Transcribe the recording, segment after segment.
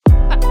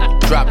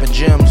Dropping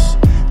gems,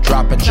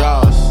 dropping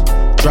jaws,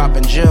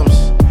 dropping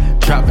gems,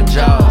 dropping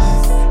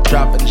jaws,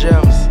 dropping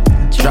gems,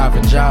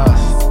 dropping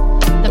jaws.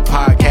 The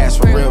podcast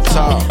for real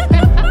talk.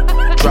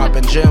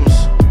 Dropping gems,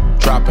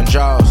 dropping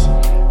jaws,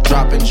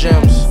 dropping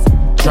gems,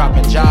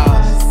 dropping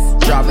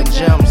jaws, dropping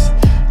gems,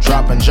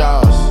 dropping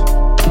jaws.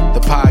 The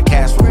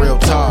podcast for real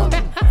talk.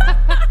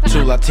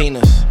 Two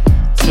Latinas,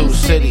 two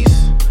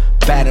cities,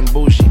 bad and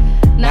bougie,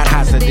 not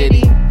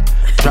Hasadiddy.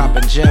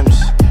 Dropping gems,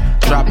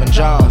 dropping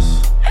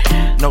jaws.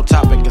 No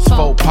topic is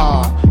faux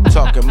pas.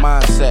 Talking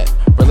mindset,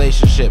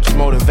 relationships,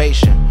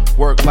 motivation,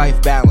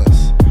 work-life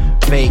balance,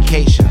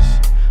 vacations.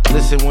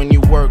 Listen when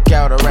you work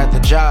out or at the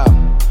job.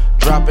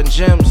 Dropping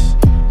gems,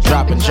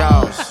 dropping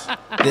jaws.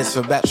 This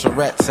for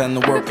bachelorettes and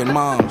the working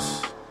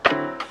moms.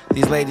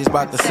 These ladies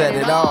about to set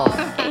it off.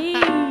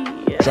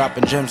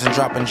 Dropping gems and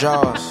dropping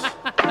jaws.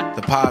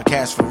 The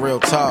podcast for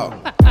real talk.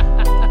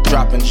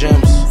 Dropping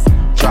gems,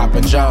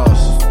 dropping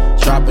jaws.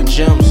 Dropping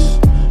gems,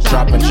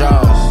 dropping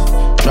jaws.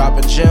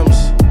 Dropping gems,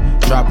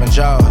 dropping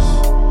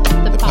jaws.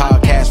 The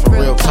podcast for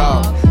real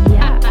talk.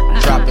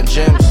 Dropping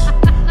gems,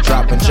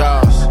 dropping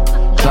jaws.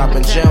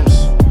 Dropping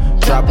gems,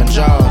 dropping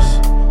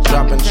jaws.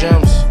 Dropping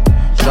gems,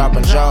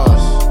 dropping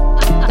jaws.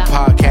 The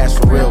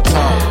podcast for real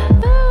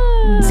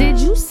talk.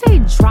 Did you say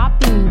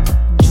dropping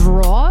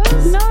draws?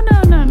 No.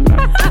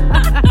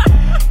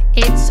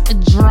 It's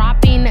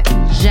dropping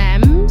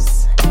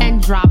gems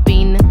and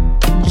dropping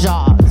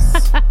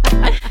jaws.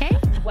 Okay.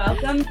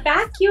 Welcome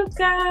back, you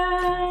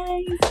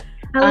guys.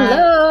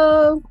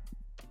 Hello.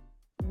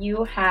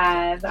 You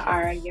have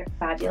your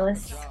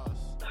fabulous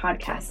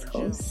podcast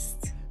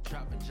host.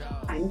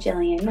 I'm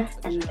Jillian,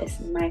 and this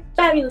is my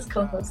fabulous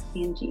co-host,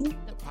 Angie.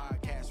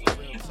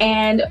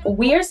 And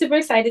we are super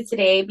excited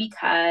today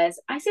because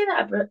I say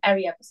that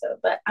every episode,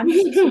 but I'm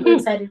just a super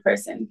excited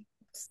person.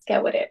 Just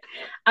get with it.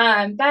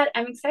 But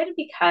I'm excited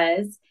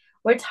because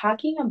we're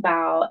talking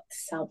about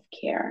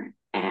self-care,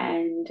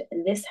 and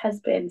this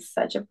has been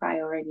such a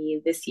priority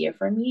this year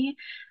for me.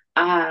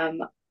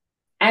 And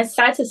it's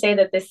sad to say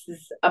that this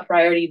is a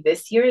priority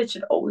this year. It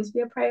should always be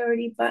a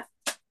priority, but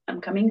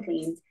I'm coming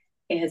clean.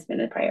 It has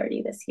been a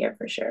priority this year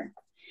for sure.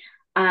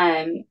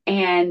 And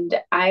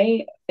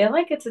I feel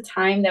like it's a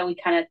time that we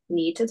kind of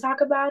need to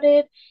talk about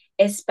it,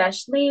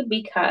 especially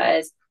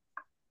because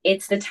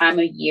it's the time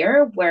of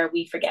year where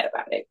we forget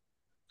about it,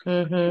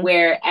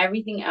 where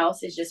everything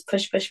else is just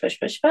push.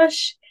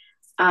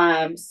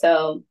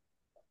 So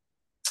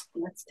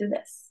let's do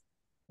this.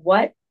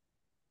 What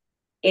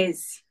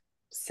is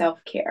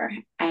self-care?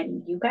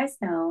 And you guys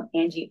know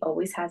Angie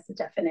always has the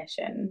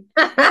definition.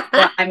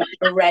 Well, I'm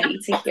ready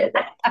to hear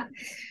that.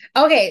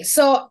 Okay,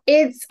 so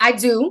I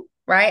do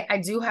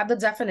have the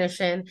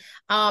definition.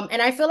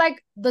 And I feel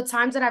like the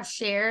times that I've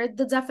shared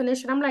the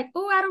definition, I'm like,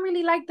 oh, I don't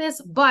really like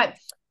this. But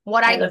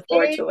I look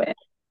forward to it.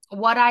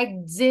 What I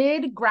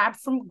did grab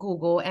from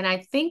Google, and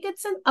I think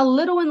it's a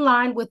little in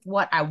line with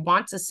what I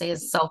want to say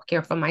is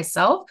self-care for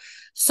myself.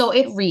 So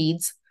it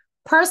reads,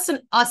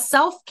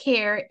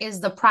 self-care is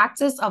the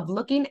practice of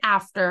looking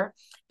after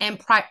and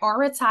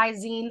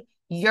prioritizing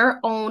your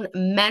own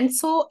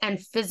mental and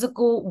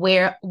physical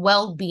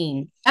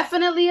well-being.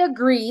 Definitely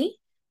agree.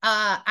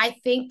 I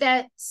think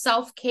that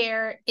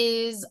self-care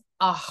is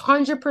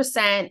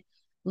 100%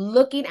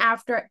 looking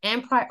after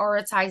and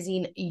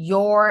prioritizing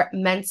your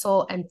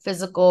mental,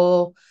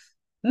 physical,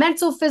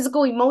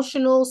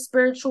 emotional,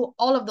 spiritual,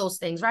 all of those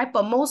things, right?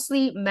 But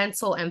mostly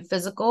mental and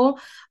physical.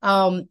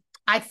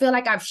 I feel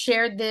like I've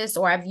shared this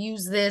or I've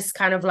used this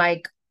kind of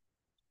like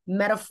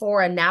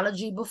metaphor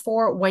analogy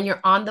before. When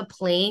you're on the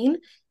plane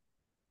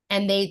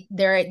and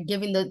they're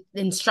giving the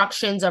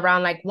instructions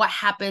around like what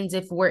happens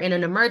if we're in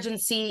an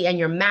emergency and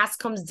your mask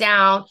comes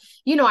down.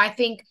 I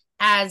think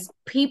as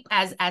people,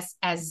 as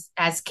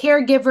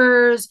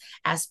caregivers,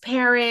 as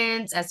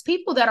parents, as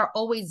people that are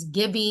always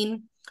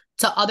giving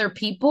to other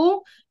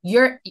people,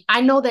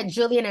 I know that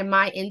Jillian and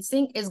my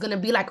instinct is gonna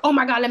be like, oh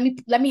my God,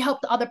 let me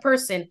help the other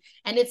person.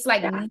 And it's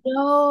like,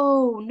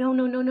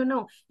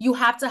 no. You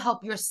have to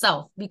help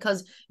yourself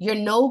because you're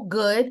no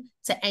good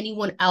to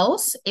anyone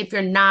else if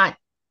you're not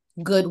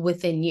good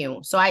within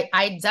you. So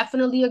I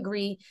definitely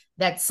agree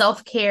that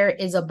self-care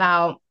is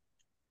about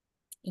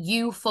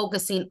you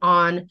focusing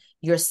on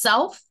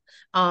yourself,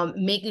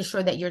 making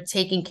sure that you're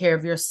taking care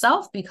of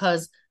yourself,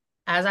 because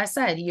as I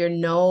said, you're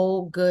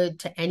no good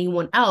to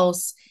anyone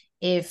else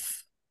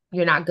if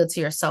you're not good to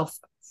yourself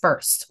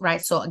first,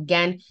 right? So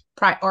again,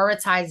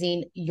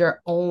 prioritizing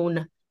your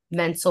own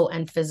mental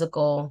and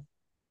physical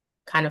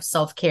kind of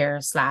self-care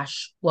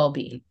 /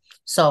 well-being.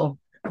 So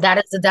that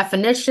is the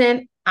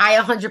definition. I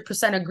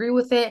 100% agree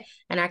with it,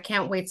 and I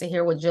can't wait to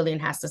hear what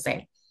Jillian has to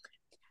say.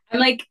 I'm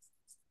like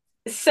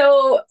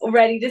so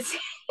ready to say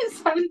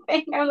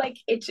something. I'm like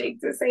itching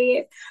to say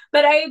it,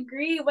 but I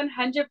agree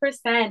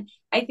 100%.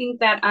 I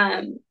think that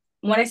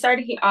when I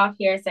started off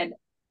here, I said,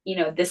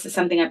 this is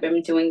something I've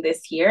been doing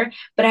this year,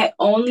 but I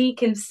only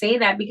can say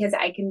that because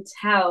I can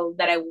tell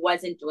that I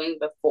wasn't doing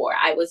before.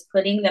 I was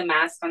putting the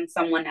mask on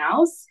someone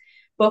else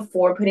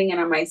before putting it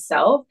on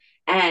myself.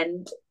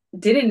 And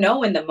didn't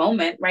know in the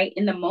moment, right?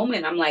 In the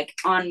moment, I'm like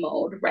on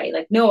mode, right?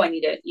 Like, no, I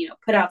need to,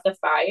 put out the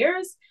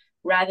fires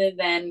rather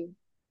than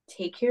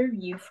take care of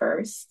you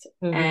first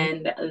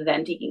and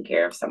then taking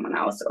care of someone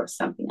else or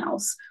something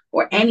else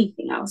or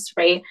anything else,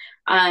 right?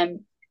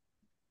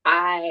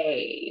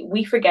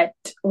 We forget,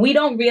 we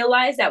don't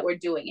realize that we're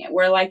doing it.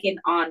 We're like in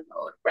on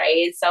mode,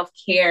 right?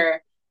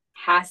 Self-care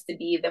has to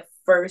be the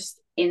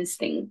first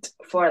instinct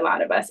for a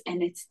lot of us,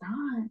 and it's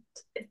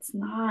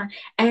not.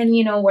 And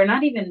we're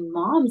not even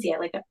moms yet.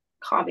 Like,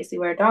 obviously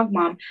we're a dog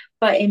mom,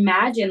 but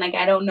imagine, like,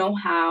 I don't know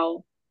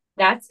how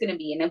that's going to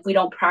be, and if we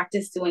don't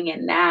practice doing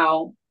it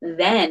now,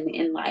 then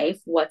in life,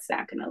 what's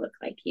that going to look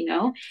like?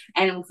 And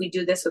if we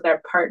do this with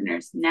our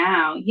partners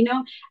now,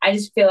 I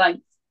just feel like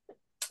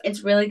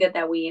it's really good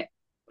that we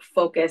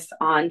focus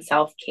on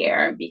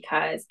self-care,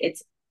 because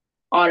it's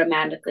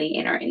automatically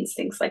in our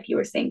instincts, like you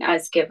were saying,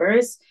 as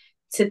givers,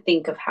 to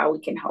think of how we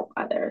can help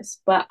others.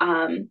 But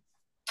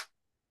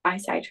I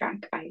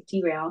sidetrack, I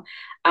derail.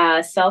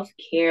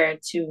 Self-care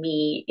to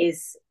me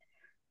is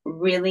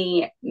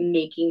really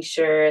making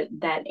sure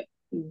that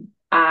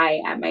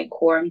I, at my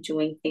core, am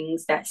doing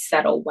things that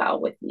settle well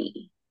with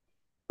me.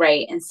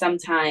 Right. And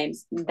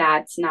sometimes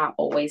that's not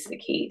always the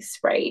case.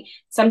 Right.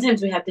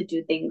 Sometimes we have to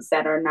do things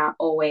that are not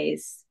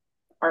always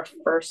our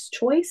first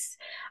choice.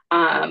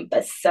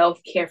 But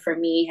self-care for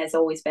me has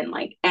always been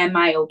like, am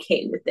I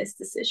okay with this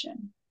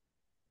decision?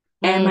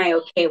 Am I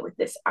okay with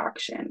this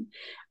action?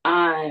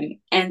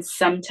 And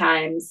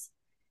sometimes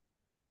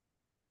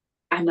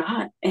I'm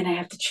not, and I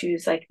have to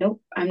choose, like,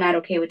 nope, I'm not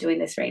okay with doing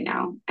this right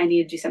now. I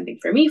need to do something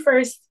for me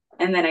first,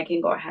 and then I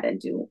can go ahead and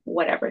do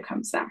whatever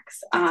comes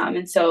next.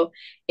 And so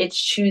it's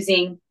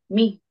choosing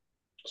me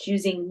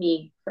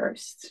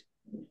first.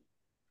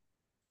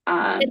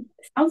 It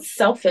sounds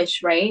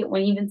selfish, right?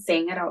 When even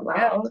saying it out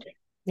loud.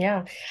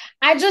 Yeah.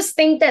 I just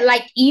think that,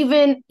 like,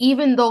 even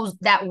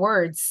that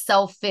word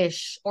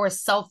selfish or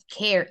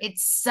self-care,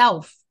 it's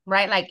self,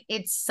 right? Like,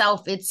 it's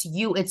self, it's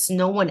you, it's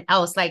no one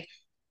else. Like,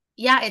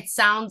 yeah, it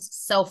sounds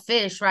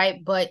selfish,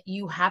 right? But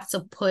you have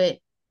to put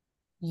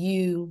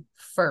you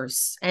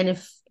first. And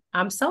if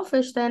I'm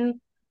selfish,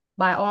 then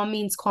by all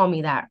means call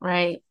me that,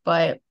 right?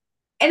 And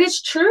it's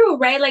true,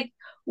 right? Like,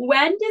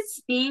 when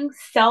does being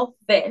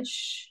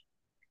selfish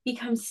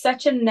become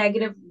such a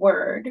negative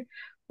word,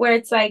 where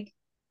it's like,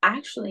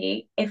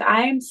 actually, if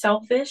I am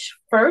selfish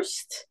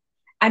first,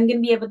 I'm going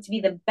to be able to be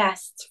the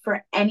best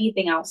for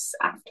anything else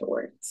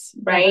afterwards,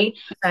 right?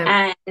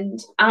 Yeah. And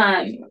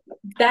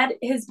that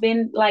has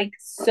been, like,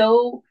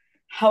 so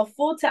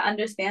helpful to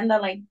understand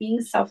that, like,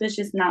 being selfish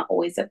is not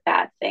always a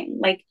bad thing.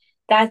 Like,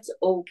 that's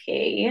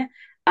okay.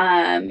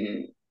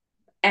 And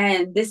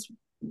this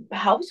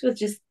helps with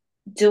just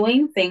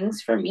doing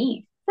things for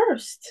me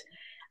first.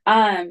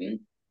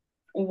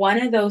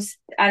 One of those,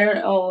 I don't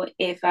know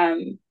if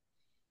I'm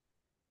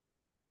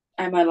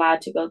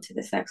allowed to go to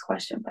this next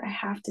question, but I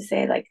have to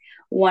say, like,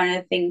 one of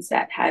the things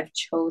that I've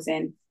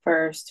chosen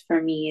first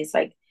for me is,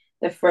 like,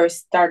 the first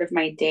start of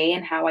my day,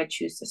 and how I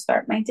choose to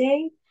start my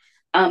day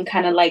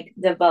kind of, like,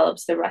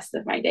 develops the rest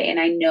of my day. And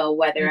I know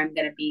whether I'm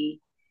going to be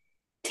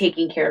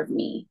taking care of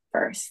me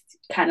first.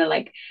 Kind of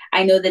like,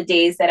 I know the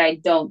days that I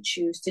don't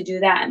choose to do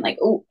that, I'm like,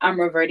 oh, I'm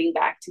reverting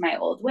back to my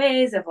old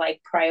ways of,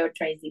 like,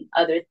 prioritizing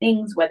other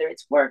things, whether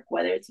it's work,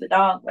 whether it's the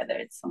dog, whether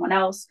it's someone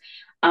else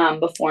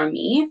before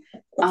me.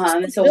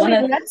 So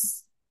really,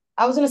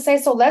 I was going to say,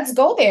 so let's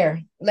go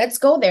there.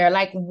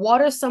 Like,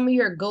 what are some of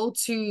your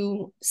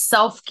go-to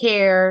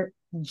self-care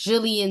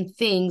Jillian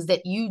things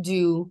that you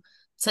do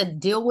to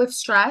deal with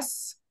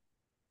stress,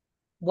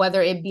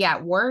 whether it be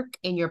at work,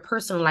 in your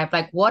personal life?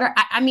 Like,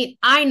 I mean,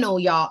 I know,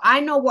 y'all, I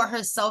know what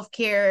her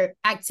self-care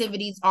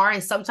activities are.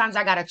 And sometimes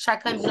I got to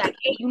check her and be like,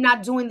 hey, you're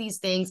not doing these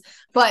things.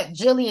 But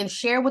Jillian,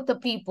 share with the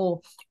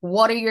people,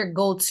 what are your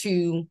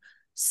go-to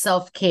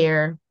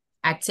self-care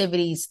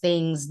activities,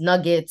 things,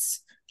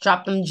 nuggets?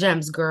 Drop them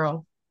gems,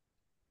 girl.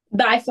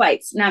 Buy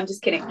flights. No, I'm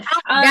just kidding.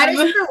 That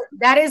is true.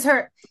 That is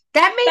her.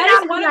 That may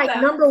not be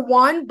like number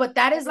one, but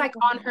that is like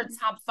on her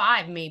top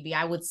 5, maybe,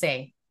 I would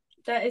say.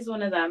 That is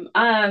one of them.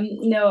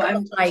 No,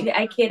 I'm like,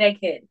 I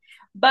kid.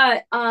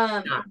 But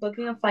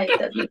booking a flight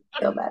does make me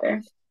feel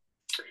better.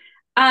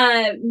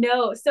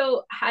 No,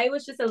 so I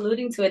was just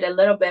alluding to it a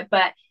little bit,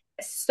 but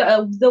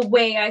so the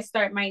way I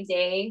start my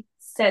day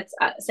sets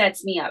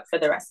me up for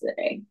the rest of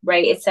the day,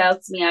 right? It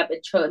sets me up.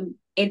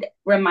 It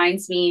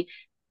reminds me,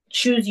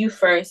 choose you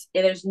first.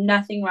 There's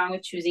nothing wrong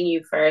with choosing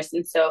you first.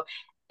 And so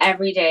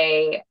every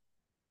day,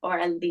 or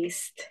at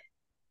least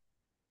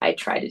I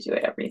try to do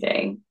it every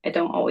day. I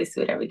don't always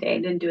do it every day. I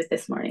didn't do it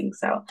this morning.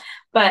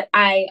 But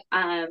I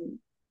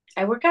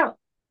work out.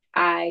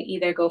 I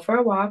either go for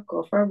a walk,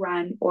 go for a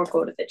run, or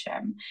go to the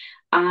gym.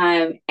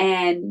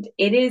 And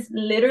it is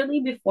literally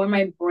before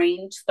my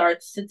brain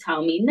starts to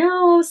tell me,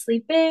 no,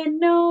 sleep in,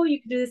 no,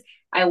 you can do this.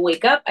 I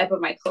wake up, I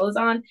put my clothes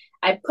on.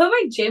 I put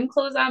my gym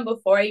clothes on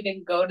before I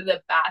even go to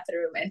the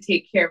bathroom and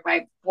take care of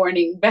my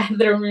morning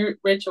bathroom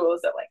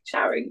rituals of, like,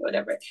 showering,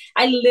 whatever.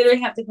 I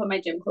literally have to put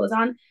my gym clothes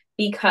on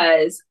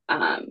because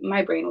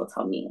my brain will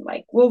tell me,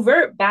 like,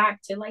 revert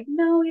back to like,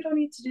 no, you don't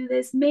need to do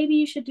this. Maybe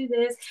you should do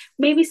this.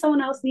 Maybe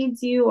someone else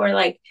needs you, or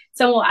like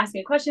someone will ask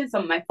me a question.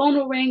 My phone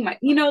will ring.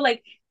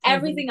 Like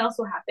everything else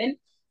will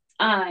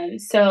happen.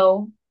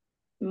 So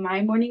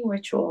my morning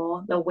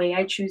ritual, the way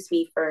I choose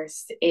me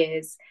first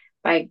is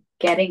by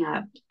getting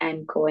up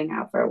and going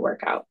out for a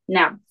workout.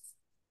 Now,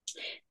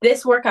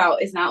 this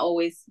workout is not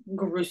always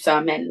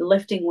gruesome and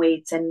lifting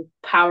weights and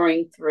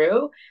powering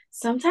through.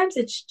 Sometimes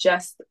it's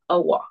just a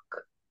walk.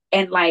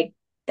 And like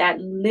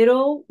that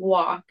little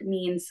walk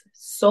means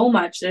so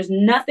much. There's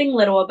nothing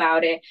little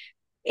about it.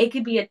 It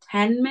could be a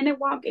 10-minute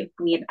walk, it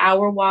could be an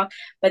hour walk,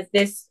 but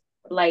this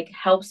like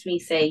helps me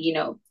say,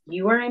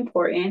 you are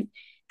important,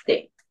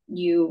 that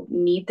you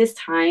need this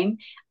time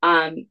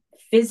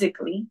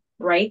physically,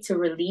 right, to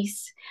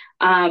release,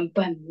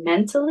 but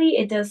mentally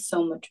it does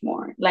so much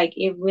more. Like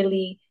it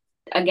really,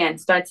 again,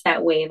 starts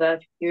that wave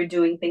of you're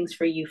doing things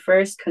for you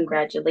first.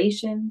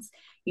 Congratulations,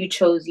 you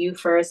chose you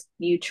first,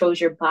 you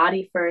chose your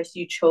body first,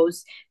 you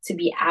chose to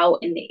be out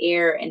in the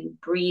air and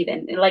breathe.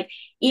 And like,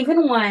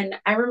 even when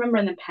I remember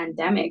in the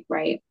pandemic,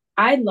 right,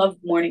 I love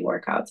morning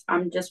workouts.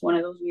 I'm just one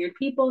of those weird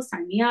people.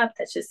 Sign me up.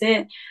 That's just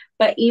it.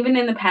 But even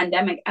in the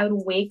pandemic, I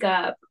would wake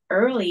up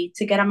early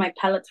to get on my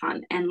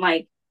Peloton and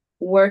like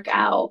work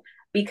out,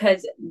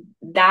 because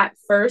that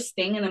first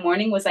thing in the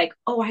morning was like,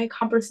 oh, I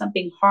accomplished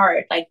something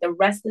hard. Like the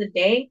rest of the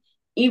day,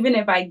 even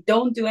if I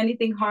don't do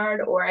anything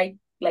hard or I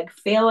like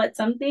fail at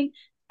something,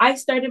 I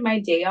started my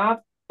day off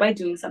by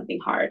doing something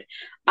hard.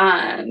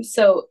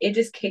 So it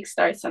just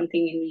kickstarts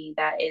something in me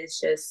that is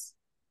just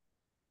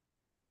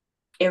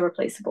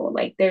irreplaceable.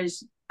 Like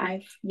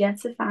I've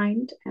yet to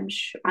find,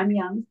 I'm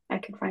young, I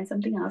could find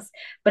something else,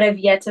 but I've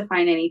yet to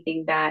find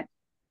anything that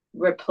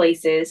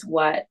replaces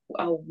what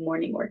a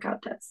morning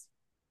workout does.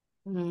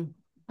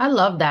 I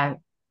love that.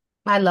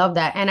 I love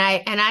that. And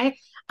I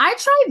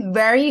try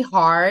very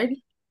hard.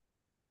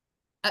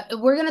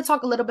 We're going to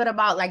talk a little bit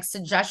about like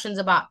suggestions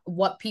about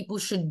what people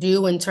should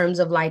do in terms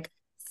of like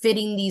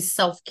fitting these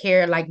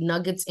self-care like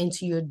nuggets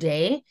into your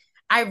day.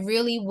 I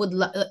really would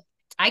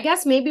I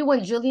guess maybe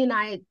when Julie and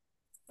I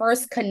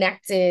first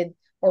connected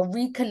or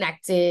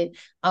reconnected,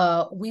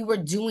 we were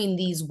doing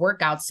these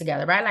workouts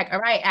together, right? Like, all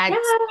right, at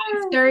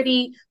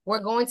 5:30,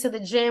 we're going to the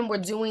gym, we're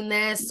doing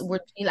this,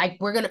 we're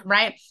gonna,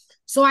 right?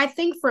 So I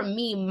think for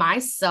me, my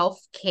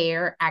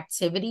self-care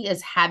activity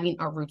is having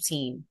a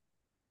routine,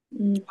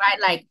 right?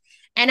 Like,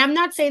 and I'm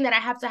not saying that I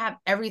have to have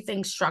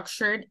everything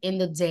structured in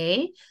the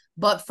day,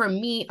 but for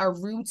me, a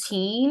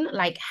routine,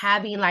 like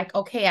having like,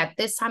 okay, at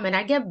this time, and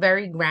I get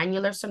very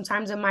granular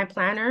sometimes in my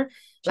planner,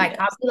 like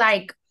I'll be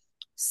like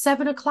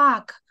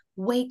 7:00,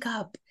 wake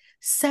up,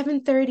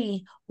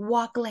 7:30,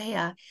 walk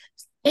Leia,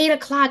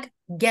 8:00,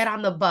 get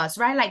on the bus,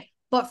 right? Like,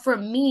 but for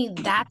me,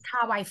 that's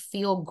how I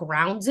feel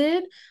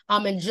grounded.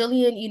 And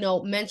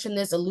Jillian, mentioned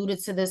this,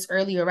 alluded to this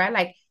earlier, right?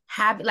 Like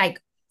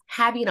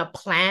having a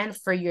plan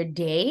for your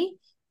day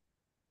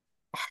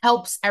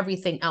helps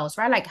everything else,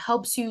 right? Like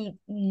helps you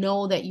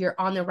know that you're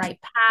on the right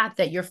path,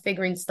 that you're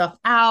figuring stuff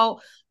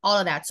out, all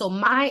of that. So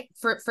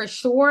for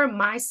sure,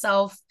 my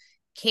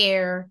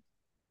self-care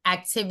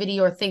activity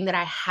or thing that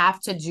I have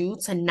to do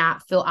to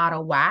not feel out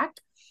of whack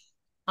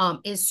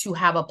is to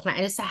have a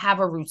plan, is to have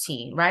a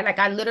routine, right? Like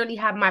I literally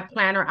have my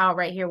planner out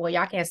right here. Well,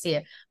 y'all can't see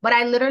it, but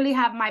I literally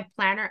have my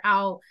planner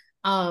out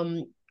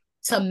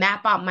to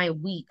map out my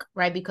week,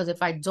 right? Because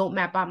if I don't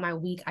map out my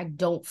week, I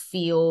don't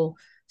feel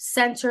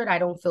centered, I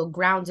don't feel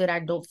grounded, I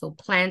don't feel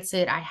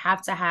planted. I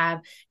have to have,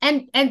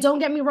 and don't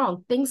get me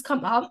wrong, things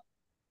come up,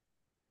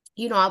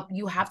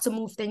 you have to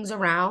move things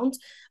around,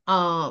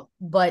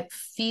 but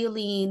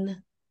feeling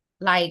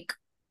like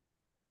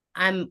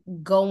I'm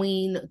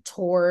going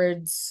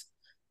towards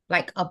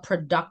like a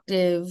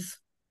productive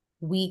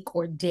week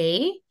or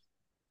day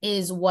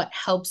is what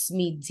helps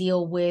me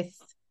deal with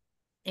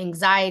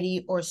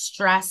anxiety or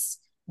stress,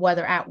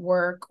 whether at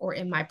work or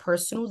in my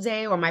personal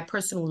day or my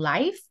personal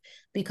life,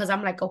 because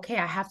I'm like, okay,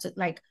 I have to,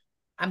 like,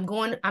 I'm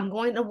going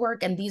to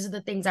work and these are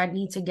the things I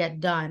need to get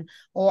done.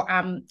 Or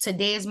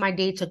today is my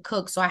day to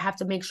cook, so I have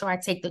to make sure I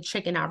take the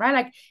chicken out, right?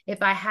 Like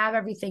if I have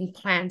everything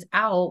planned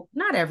out,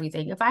 not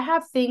everything, if I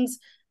have things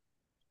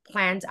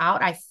planned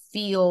out, I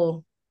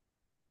feel,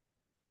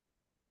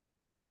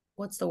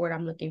 what's the word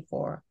I'm looking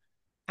for?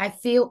 I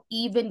feel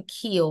even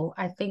keel.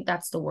 I think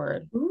that's the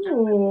word.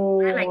 Ooh.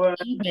 Like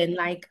even,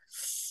 like,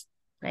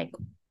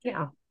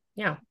 yeah.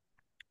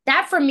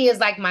 That for me is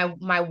like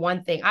my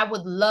one thing. I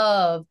would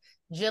love,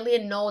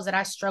 Jillian knows that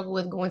I struggle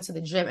with going to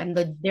the gym,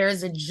 and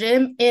there's a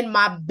gym in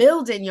my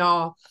building,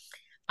 y'all.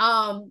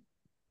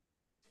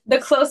 The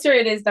closer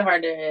it is, the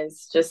harder it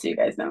is, just so you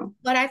guys know.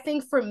 But I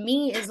think for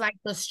me is like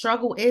the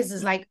struggle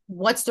is like,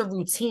 what's the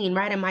routine,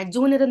 right? Am I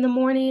doing it in the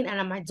morning and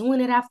am I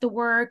doing it after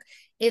work?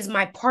 Is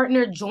my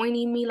partner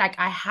joining me? Like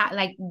I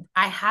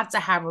have to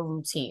have a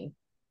routine.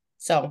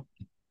 So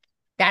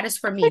that is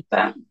for me.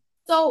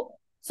 So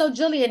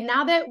Jillian,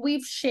 now that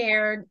we've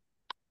shared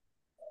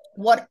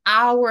what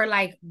our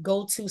like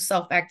go-to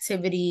self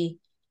activity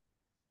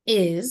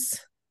is,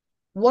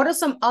 what are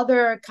some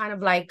other kind of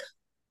like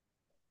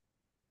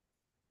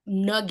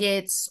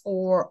nuggets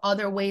or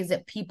other ways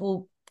that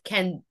people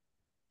can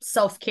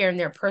self-care in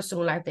their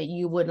personal life that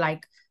you would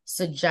like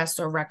suggest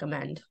or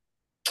recommend?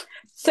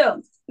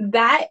 So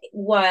that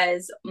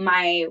was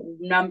my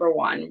number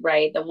one,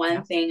 right? The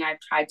one thing I've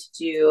tried to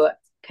do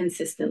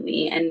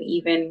consistently, and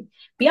even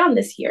beyond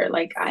this year,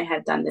 like I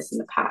had done this in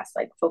the past,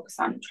 like focus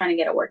on trying to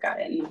get a workout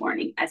in the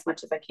morning as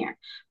much as I can.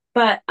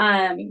 But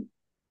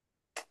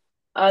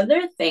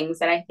other things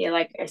that I feel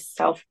like are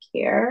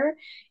self-care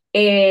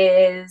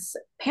is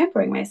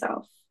pampering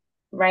myself.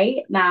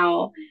 Right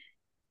now,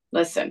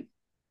 listen,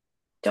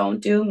 don't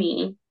do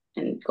me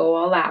and go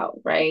all out,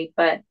 right?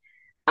 But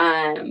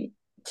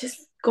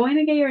just going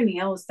to get your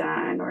nails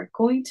done, or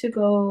going to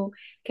go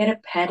get a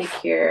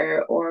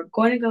pedicure, or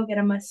going to go get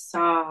a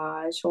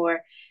massage,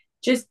 or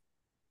just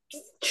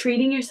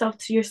treating yourself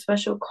to your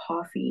special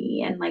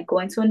coffee, and like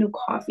going to a new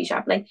coffee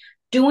shop, like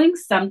doing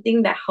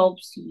something that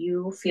helps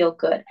you feel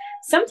good.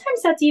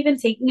 Sometimes that's even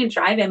taking a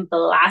drive and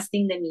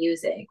blasting the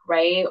music,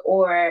 right?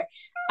 Or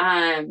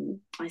I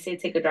say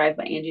take a drive,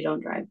 but Angie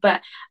don't drive.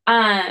 But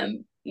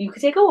you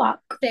could take a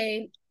walk.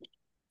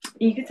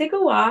 You could take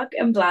a walk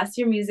and blast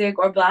your music,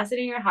 or blast it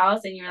in your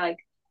house and you're like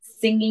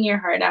singing your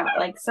heart out.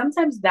 Like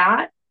sometimes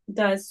that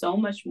does so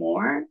much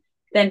more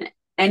than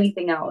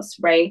anything else,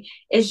 right?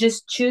 It's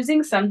just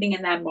choosing something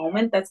in that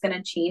moment that's going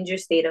to change your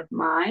state of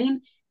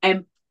mind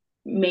and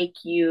make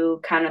you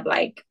kind of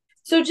like,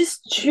 so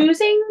just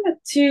choosing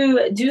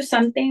to do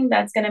something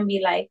that's going to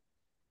be like,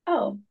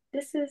 oh,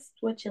 this is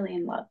what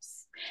Jillian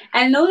loves.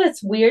 And I know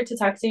that's weird to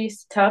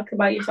talk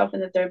about yourself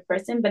in the third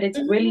person, but it's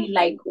really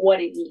like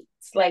what it needs.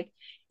 Like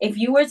if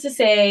you were to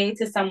say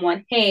to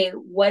someone, hey,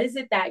 what is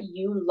it that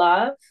you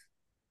love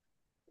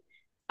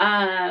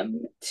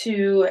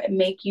to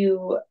make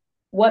you,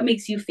 what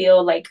makes you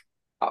feel like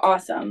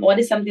awesome? What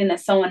is something that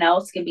someone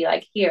else can be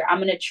like, here, I'm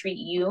going to treat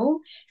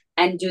you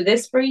and do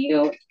this for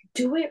you?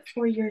 Do it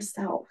for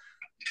yourself.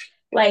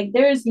 Like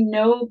there's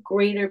no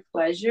greater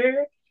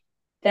pleasure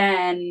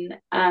than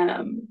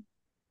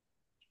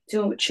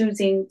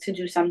choosing to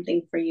do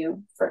something for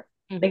you for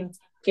like,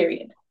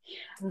 period.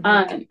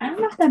 I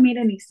don't know if that made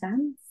any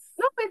sense.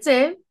 No, it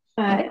did.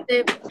 But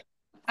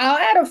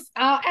I'll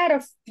add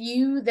a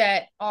few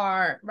that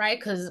are right,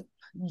 because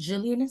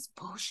Jillian is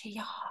bougie,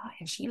 y'all,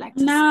 and she like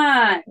to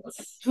not.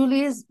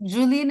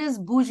 Julian is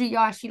bougie,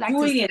 y'all. She likes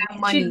to spend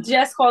money. She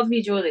just called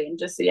me Julian,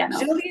 just so you know.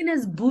 Julian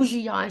is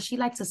bougie, y'all, and she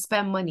likes to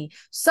spend money.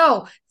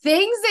 So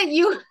things that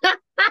you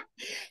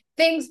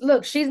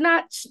look, she's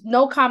not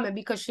no comment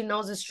because she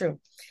knows it's true.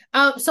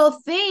 So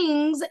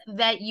things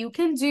that you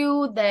can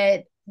do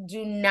that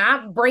do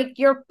not break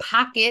your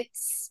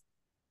pockets.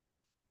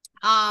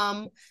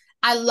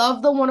 I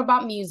love the one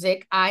about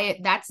music.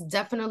 That's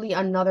definitely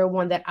another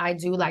one that I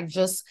do, like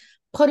just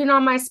put it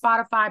on my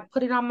Spotify,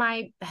 put it on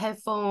my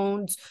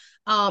headphones,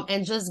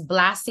 and just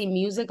blasting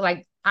music.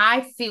 Like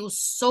I feel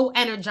so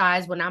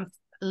energized when I'm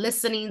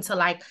listening to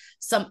like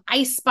some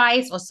Ice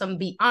Spice or some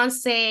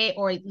Beyonce,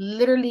 or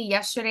literally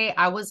yesterday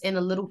I was in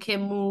a Little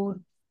Kim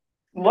mood.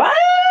 What?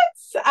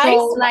 I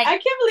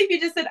can't believe you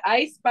just said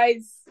Ice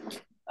Spice.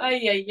 Oh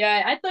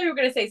yeah. I thought you were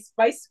gonna say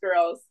Spice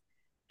Girls.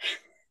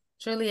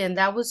 Julian,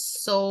 that was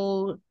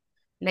so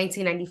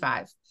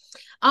 1995.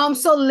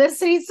 So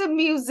listening to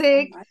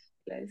music.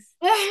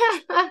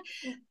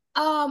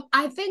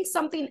 I think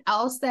something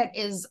else that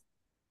is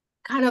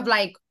kind of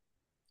like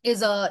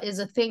is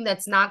a thing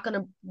that's not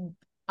gonna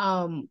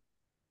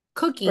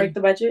cooking. Break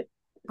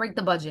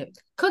the budget.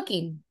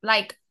 Cooking,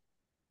 like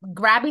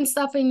grabbing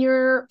stuff in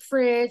your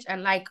fridge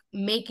and like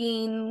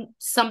making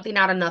something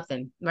out of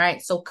nothing,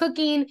 right? So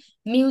cooking,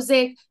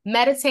 music,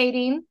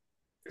 meditating.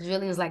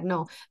 Jillian's like,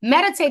 no.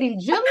 Meditating.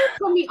 Jillian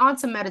put me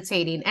onto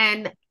meditating.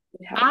 And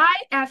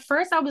at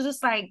first I was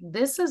just like,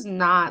 this is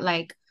not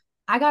like,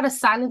 I gotta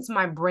silence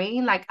my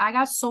brain. Like I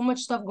got so much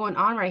stuff going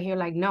on right here.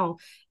 Like, no.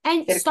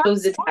 And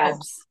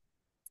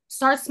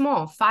start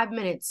small. 5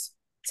 minutes,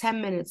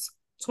 10 minutes,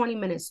 20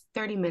 minutes,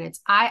 30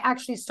 minutes. I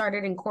actually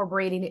started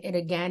incorporating it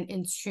again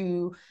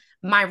into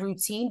my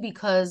routine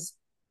because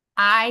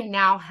I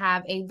now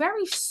have a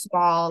very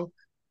small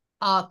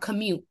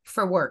commute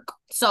for work.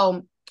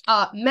 So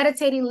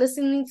meditating,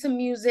 listening to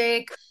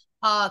music,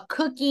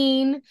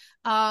 cooking,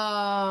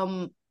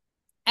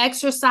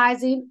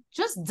 exercising,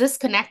 just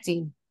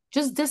disconnecting.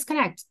 Just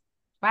disconnect,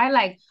 right?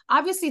 Like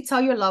obviously tell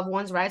your loved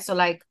ones, right? So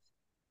like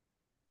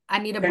I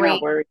need a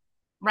break,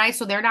 right?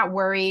 So they're not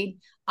worried.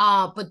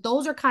 But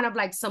those are kind of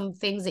like some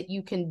things that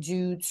you can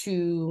do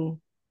to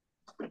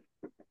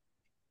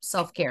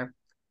self-care.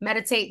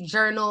 Meditate,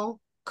 journal,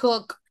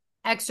 cook,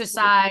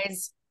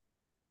 exercise,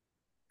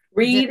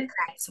 read,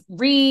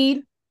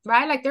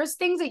 right? Like there's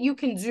things that you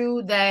can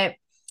do that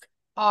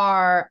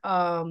are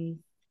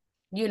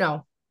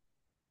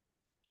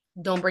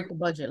don't break the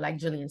budget, like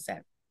Jillian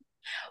said.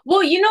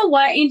 Well, you know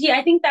what, Angie?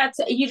 I think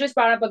you just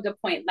brought up a good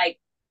point. Like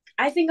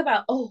I think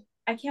about,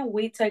 I can't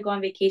wait till I go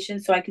on vacation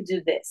so I could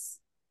do this.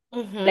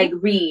 Like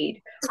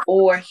read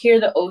or hear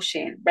the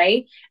ocean,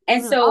 right?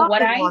 And so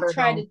what I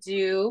try to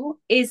do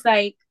is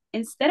like,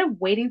 instead of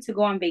waiting to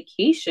go on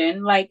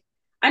vacation, like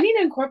I need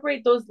to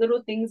incorporate those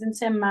little things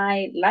into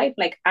my life.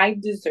 Like, I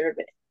deserve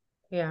it.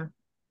 Yeah.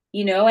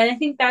 You know, and I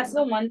think that's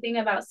the one thing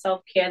about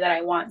self-care that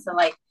I want to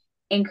like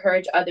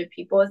encourage other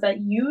people, is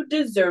that you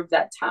deserve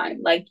that time.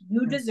 Like,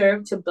 you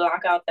deserve to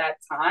block out that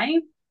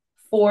time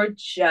for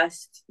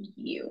just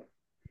you.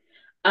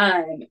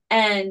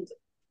 And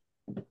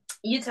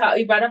you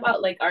brought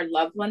about like our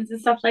loved ones and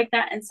stuff like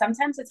that. And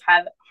sometimes it's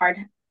have hard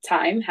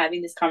time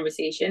having this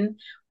conversation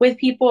with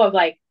people of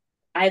like,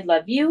 I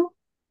love you,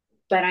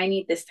 but I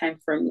need this time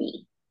for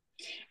me.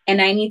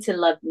 And I need to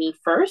love me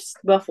first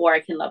before I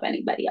can love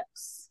anybody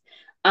else.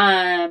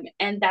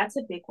 And that's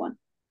a big one.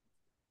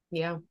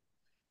 Yeah.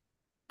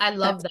 I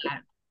love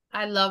that.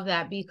 I love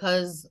that,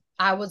 because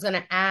I was going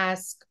to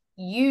ask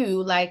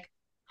you, like,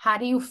 how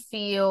do you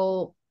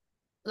feel,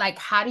 like,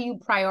 how do you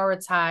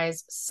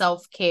prioritize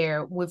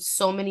self-care with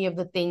so many of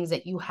the things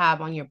that you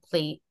have on your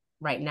plate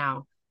right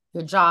now?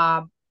 Your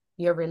job,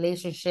 your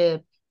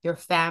relationship, your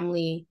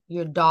family,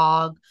 your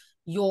dog,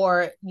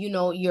 your, you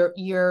know, your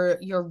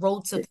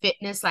road to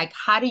fitness. Like,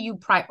 how do you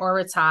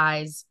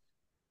prioritize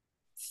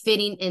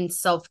fitting in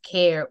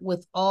self-care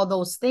with all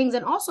those things,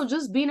 and also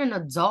just being an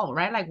adult,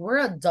 right? Like, we're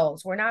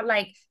adults. We're not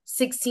like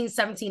 16,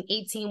 17,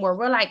 18 where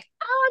we're like,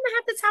 oh, I'm gonna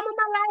have the time of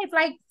my life.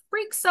 Like,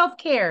 freak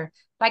self-care.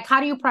 Like,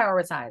 how do you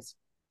prioritize?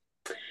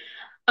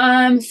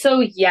 So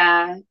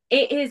yeah,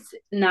 it is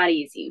not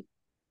easy.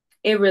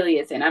 It really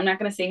isn't. I'm not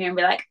gonna sit here and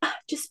be like,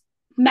 just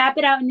map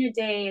it out in your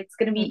day. It's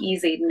gonna be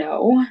easy.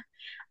 No.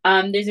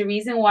 There's a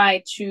reason why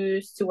I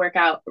choose to work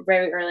out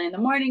very early in the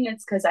morning.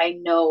 It's because I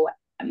know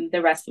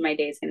the rest of my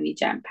day is going to be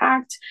jam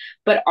packed.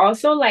 But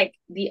also, like,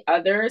 the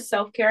other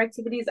self care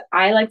activities,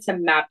 I like to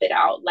map it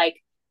out.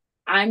 Like,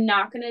 I'm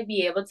not going to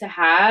be able to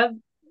have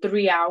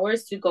 3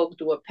 hours to go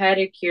do a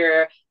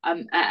pedicure,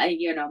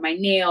 you know, my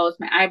nails,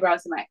 my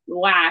eyebrows, my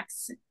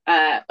wax,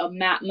 a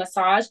mat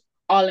massage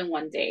all in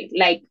one day.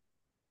 Like,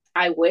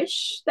 I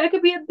wish that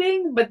could be a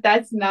thing, but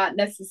that's not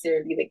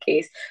necessarily the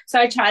case. So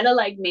I try to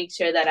like make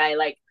sure that I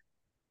like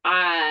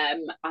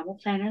I'm a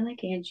planner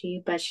like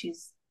Angie, but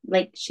she's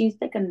like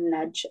a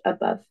nudge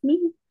above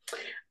me.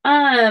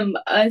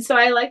 And so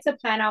I like to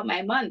plan out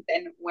my month,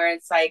 and where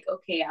it's like,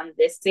 okay, on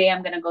this day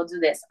I'm gonna go do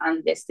this,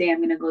 on this day I'm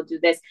gonna go do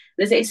this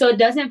day. So it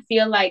doesn't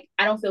feel like,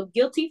 I don't feel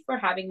guilty for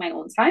having my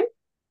own time.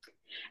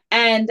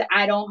 And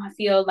I don't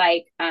feel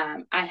like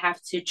I have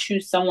to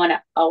choose someone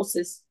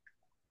else's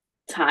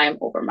time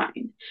over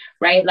mine,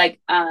 right?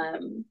 Like,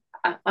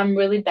 I'm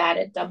really bad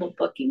at double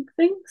booking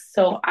things,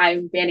 so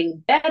I'm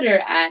getting better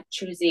at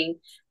choosing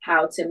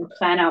how to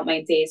plan out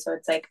my day. So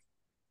it's like,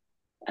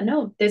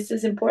 no, this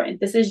is important.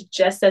 This is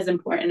just as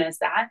important as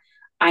that.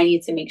 I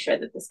need to make sure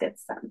that this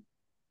gets done.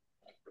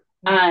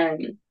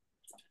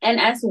 And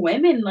as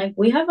women, like,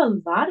 we have a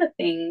lot of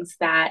things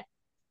that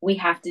we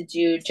have to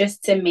do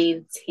just to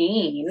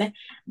maintain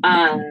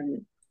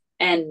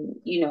and,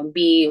 you know,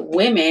 be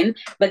women,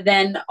 but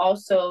then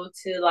also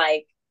to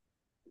like,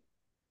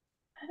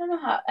 I don't know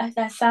how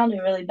that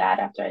sounded really bad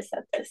after I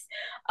said this.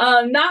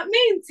 Not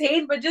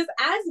maintain, but just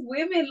as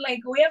women,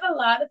 like, we have a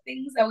lot of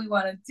things that we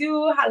want to do,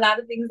 a lot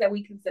of things that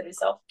we consider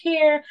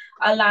self-care,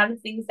 a lot of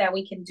things that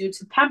we can do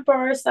to pamper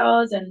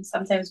ourselves, and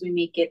sometimes we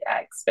make it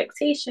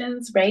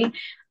expectations, right?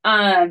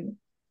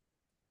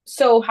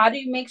 So how do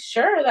you make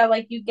sure that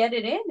like you get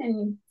it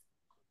in,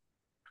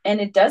 and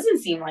it doesn't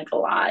seem like a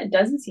lot. It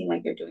doesn't seem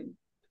like you're doing,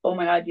 oh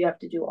my God, you have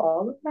to do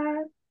all of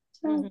that.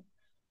 So,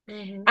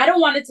 I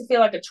don't want it to feel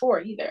like a chore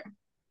either.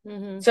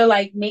 So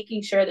like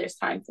making sure there's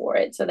time for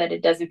it, so that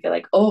it doesn't feel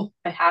like, oh,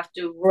 I have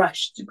to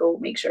rush to go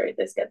make sure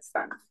this gets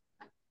done.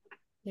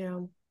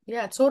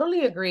 Yeah,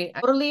 totally agree. I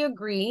totally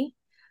agree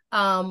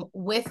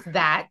with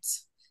that,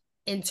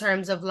 in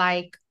terms of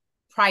like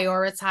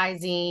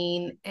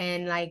prioritizing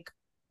and like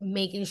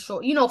making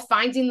sure, you know,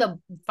 finding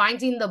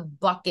the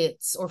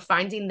buckets, or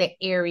finding the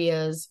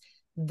areas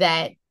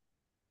that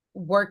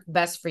work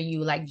best for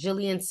you. Like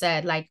Jillian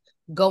said, like,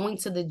 going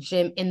to the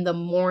gym in the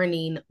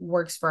morning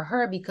works for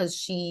her because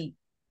she's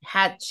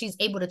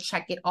able to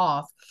check it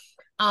off.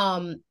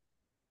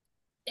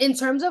 In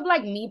terms of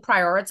like me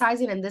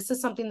prioritizing, and this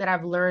is something that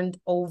I've learned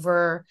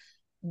over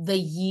the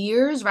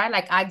years, right?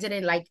 Like,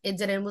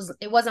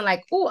 it wasn't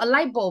like, oh, a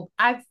light bulb,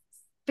 I've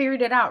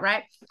figured it out,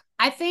 right?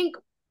 I think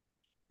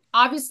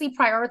obviously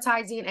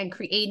prioritizing and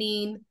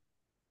creating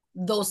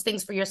those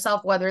things for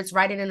yourself, whether it's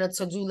writing in a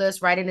to-do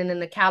list, writing it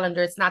in a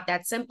calendar, it's not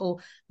that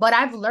simple. But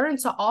I've learned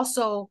to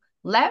also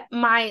let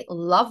my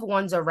loved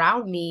ones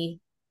around me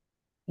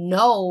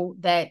know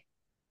that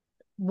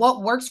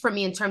what works for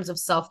me in terms of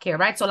self-care,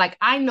 right? So like,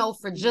 I know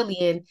for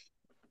Jillian,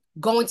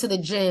 going to the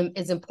gym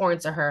is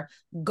important to her.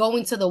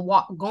 Going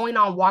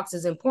on walks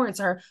is important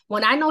to her.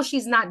 When I know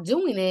she's not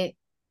doing it,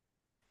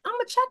 I'm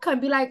gonna check her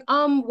and be like,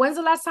 when's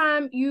the last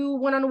time you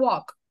went on a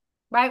walk?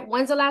 Right?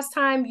 When's the last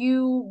time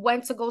you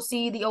went to go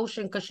see the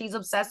ocean? Because she's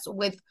obsessed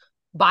with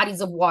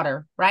bodies of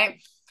water,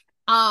 right?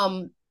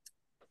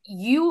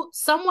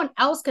 Someone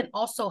else can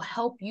also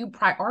help you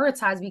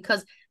prioritize,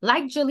 because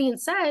like Jillian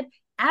said,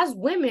 as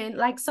women,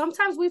 like,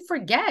 sometimes we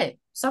forget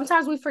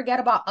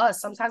about us.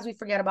 Sometimes we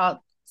forget about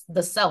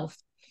the self.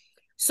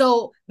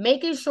 So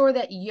making sure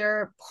that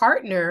your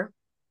partner,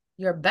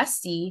 your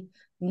bestie,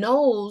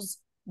 knows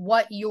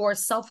what your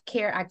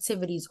self-care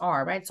activities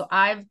are, right? So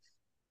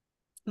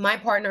my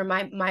partner,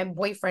 my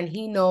boyfriend,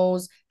 he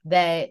knows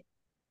that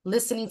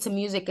listening to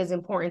music is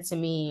important to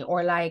me,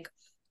 or like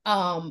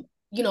having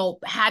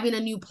a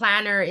new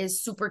planner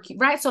is super cute,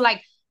 right? So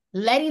like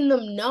letting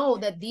them know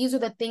that these are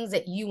the things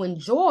that you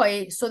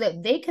enjoy so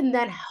that they can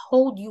then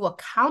hold you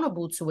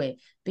accountable to it.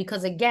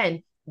 Because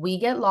again, we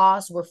get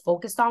lost, we're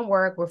focused on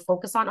work, we're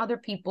focused on other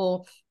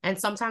people, and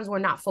sometimes we're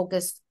not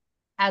focused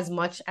as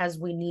much as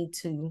we need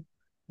to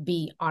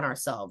be on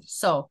ourselves.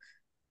 So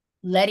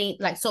letting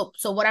like so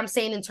what I'm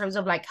saying in terms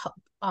of like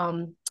how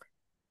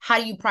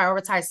do you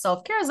prioritize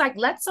self-care is like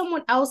let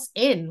someone else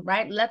in,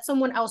 right? Let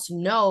someone else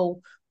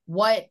know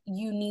what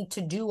you need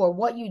to do or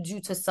what you do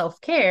to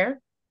self-care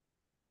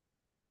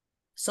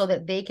so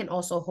that they can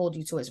also hold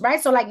you to it,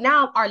 right? So like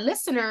now our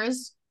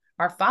listeners,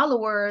 our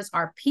followers,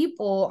 our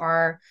people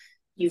are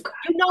you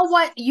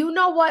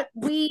know what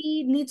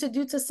we need to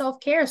do to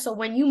self-care. So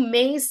when you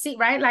may see,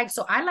 right? Like,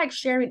 so I like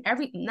sharing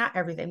not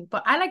everything,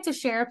 but I like to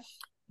share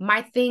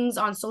my things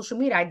on social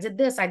media. I did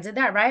this, I did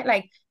that, right?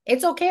 Like,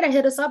 it's okay to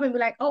hit us up and be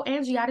like, oh,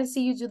 Angie, I didn't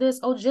see you do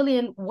this. Oh,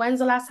 Jillian, when's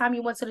the last time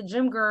you went to the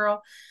gym,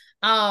 girl?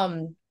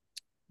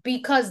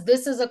 Because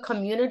this is a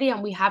community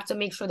and we have to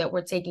make sure that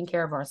we're taking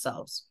care of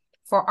ourselves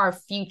for our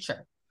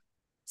future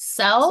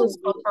selves,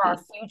 but for our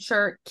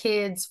future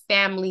kids,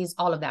 families,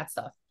 all of that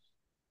stuff.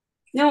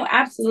 No,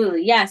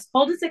 absolutely. Yes.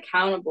 Hold us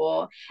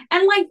accountable.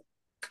 And like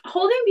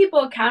holding people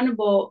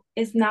accountable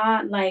is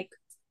not like,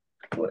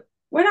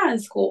 we're not in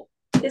school.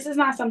 This is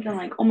not something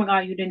like, oh my God,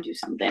 you didn't do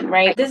something,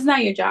 right? This is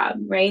not your job,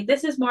 right?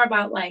 This is more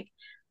about like,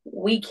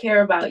 we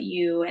care about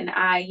you. And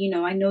I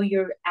know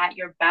you're at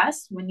your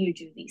best when you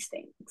do these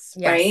things,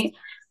 yes.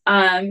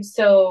 Right?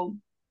 So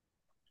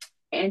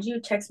Angie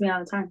texts me all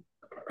the time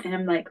and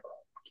I'm like,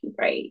 you're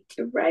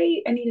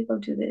right. I need to go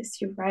do this.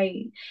 You're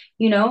right.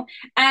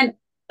 And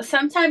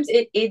sometimes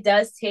it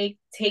does take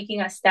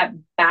taking a step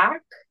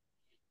back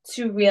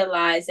to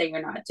realize that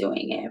you're not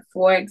doing it.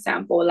 For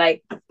example,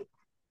 like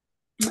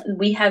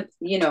we have,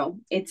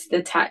 it's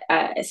the time,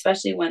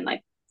 especially when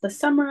like the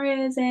summer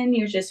is in,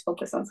 you're just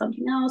focused on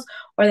something else,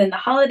 or then the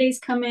holidays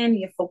come in,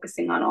 you're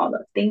focusing on all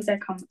the things that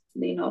come,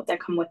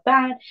 that come with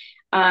that.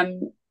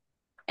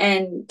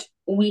 And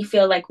we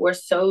feel like we're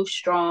so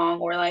strong.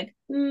 We're like,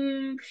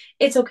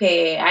 it's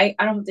okay. I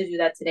don't have to do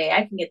that today.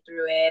 I can get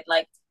through it.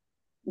 Like,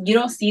 you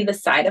don't see the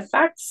side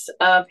effects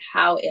of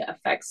how it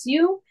affects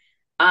you,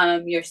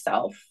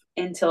 yourself,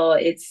 until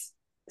it's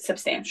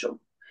substantial.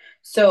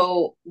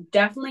 So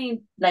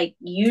definitely like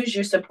use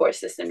your support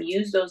system,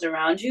 use those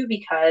around you,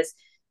 because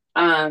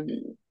I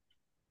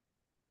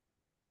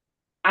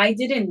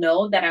didn't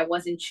know that I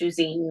wasn't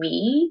choosing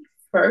me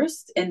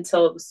first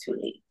until it was too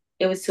late.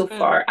 It was too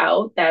far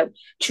out that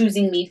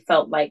choosing me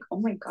felt like, oh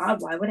my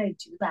God, why would I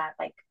do that?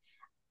 Like,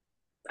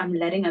 I'm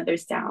letting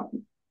others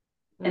down.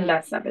 And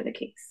that's never the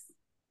case.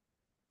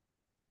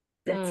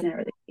 That's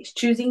never the case.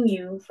 Choosing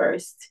you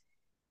first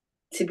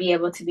to be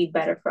able to be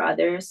better for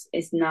others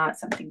is not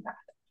something bad.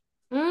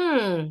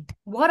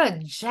 What a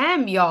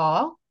gem,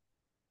 y'all.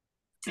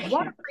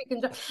 What a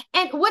freaking gem.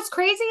 And what's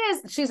crazy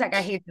is, she's like,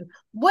 I hate you.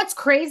 What's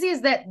crazy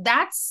is that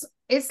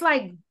it's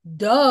like,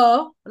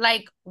 duh.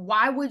 Like,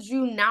 why would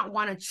you not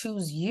want to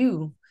choose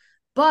you?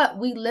 But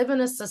we live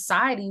in a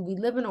society, we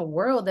live in a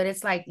world that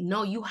it's like,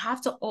 no, you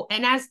have to.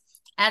 And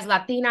as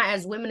Latina,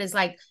 as women, is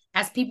like,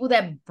 as people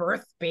that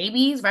birth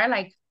babies, right?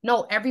 Like,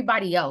 no,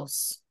 everybody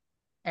else,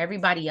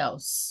 and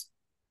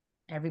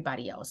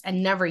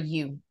never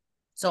you.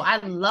 So I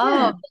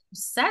love that you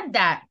said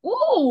that.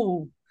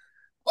 Ooh,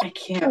 I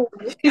can't.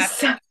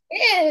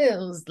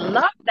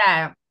 Love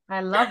that.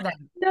 I love that.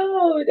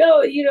 No,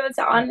 it's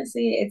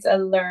honestly, it's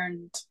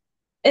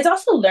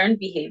also learned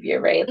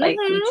behavior, right? Like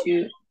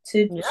you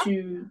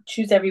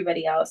choose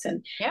everybody else.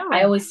 And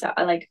I always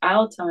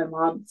I'll tell my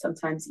mom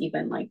sometimes,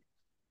 even like,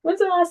 when's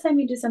the last time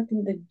you did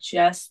something that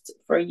just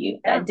for you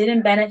that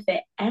didn't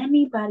benefit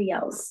anybody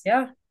else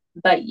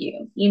but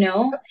you,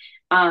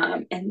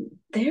 and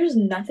there's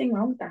nothing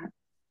wrong with that.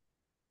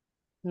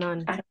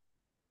 None at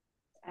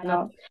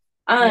all.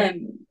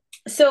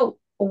 So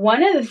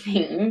one of the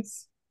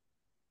things,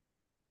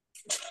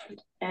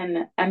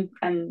 and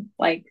I'm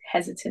like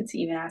hesitant to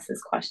even ask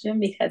this question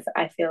because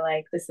I feel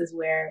like this is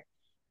where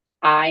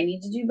I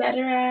need to do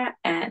better at,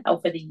 and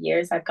over the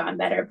years I've gotten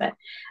better, but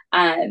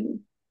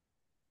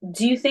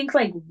do you think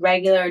like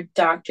regular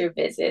doctor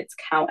visits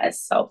count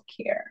as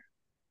self-care?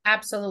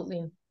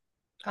 Absolutely.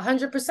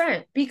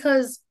 100%.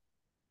 Because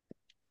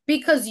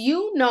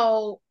you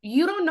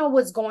don't know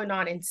what's going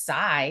on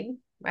inside,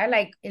 right?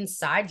 Like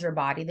inside your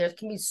body, there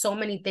can be so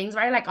many things,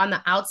 right? Like on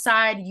the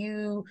outside,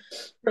 you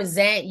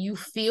present, you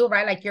feel,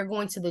 right? Like you're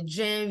going to the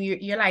gym,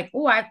 you're like,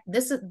 oh,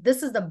 this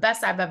is the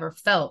best I've ever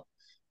felt,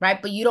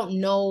 right? But you don't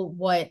know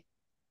what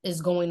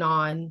is going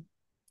on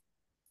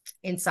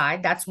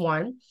inside. That's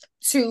one.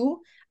 Two,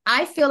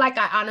 I feel like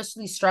I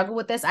honestly struggle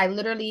with this. I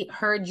literally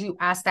heard you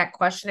ask that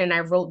question and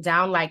I wrote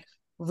down like,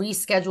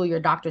 reschedule your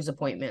doctor's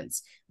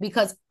appointments,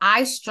 because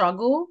I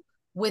struggle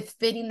with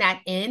fitting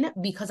that in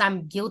because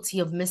I'm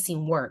guilty of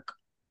missing work.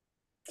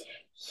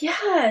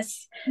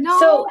 Yes. No.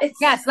 So it's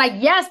yes, like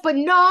yes, but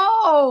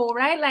no,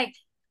 right? Like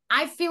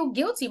I feel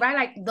guilty, right?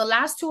 Like the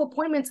last 2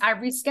 appointments I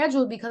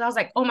rescheduled because I was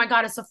like, oh my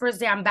God, it's the first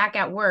day I'm back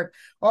at work.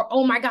 Or,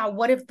 oh my God,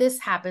 what if this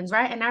happens,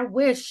 right? And I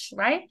wish,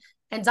 right?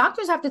 And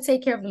doctors have to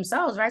take care of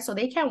themselves, right? So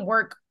they can't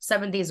work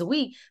 7 days a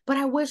week. But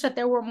I wish that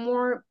there were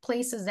more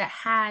places that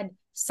had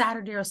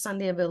Saturday or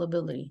Sunday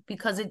availability,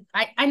 because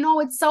I know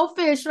it's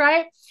selfish,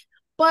 right?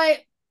 But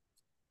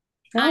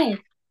no.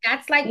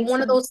 That's like Makes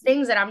one of sense. those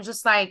things that I'm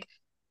just like,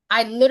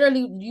 I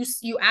literally,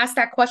 you asked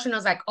that question, I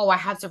was like, oh, I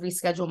have to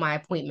reschedule my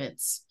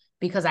appointments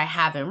because I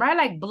haven't, right?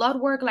 Like blood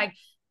work, like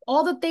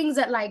all the things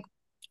that like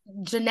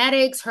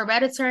genetics,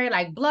 hereditary,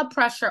 like blood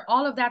pressure,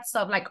 all of that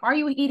stuff. Like, are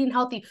you eating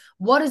healthy?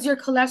 What is your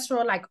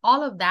cholesterol? Like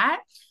all of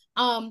that.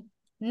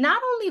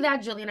 Not only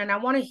that, Jillian, and I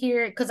want to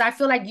hear, because I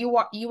feel like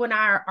you and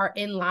I are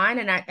in line,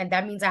 and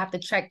that means I have to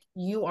check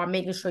you on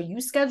making sure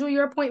you schedule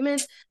your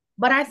appointments.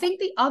 But I think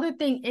the other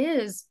thing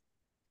is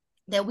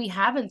that we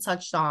haven't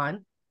touched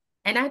on,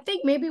 and I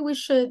think maybe we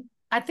should.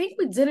 I think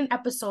we did an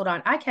episode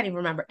on, I can't even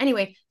remember.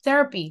 Anyway,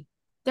 therapy,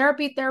 right?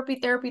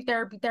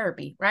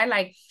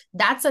 Like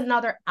that's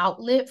another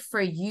outlet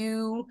for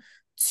you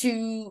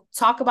to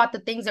talk about the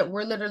things that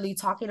we're literally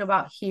talking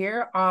about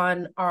here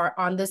on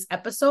this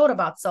episode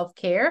about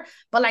self-care.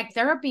 But like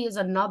therapy is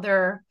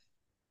another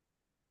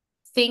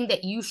thing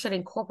that you should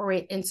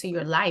incorporate into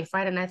your life,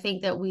 right? And I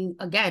think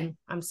that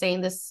I'm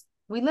saying this,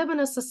 we live in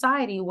a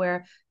society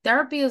where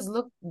therapy is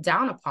looked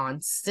down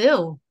upon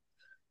still,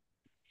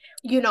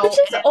 which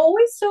is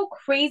always so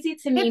crazy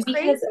to me,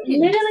 because crazy.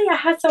 literally I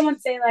had someone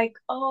say like,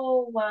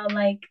 oh, well,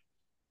 like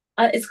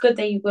it's good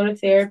that you go to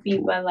therapy,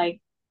 but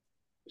like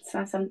it's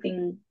not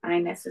something I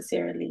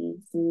necessarily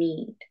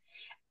need.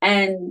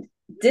 And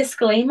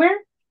disclaimer,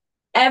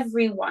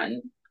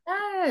 everyone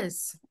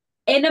Yes.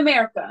 in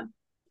America,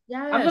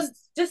 Yes. I'm gonna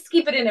just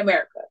keep it in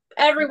America.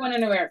 Everyone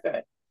in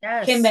America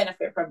can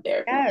benefit from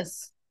therapy.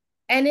 Yes.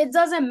 And it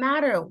doesn't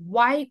matter,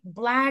 white,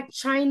 Black,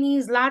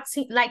 Chinese,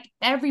 Latin, like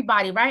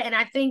everybody, right? And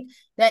I think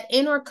that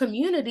in our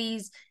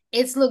communities,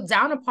 it's looked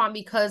down upon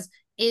because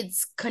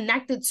it's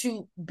connected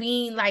to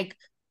being like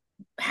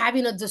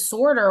having a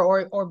disorder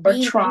or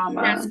being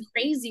trauma. That's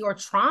crazy, or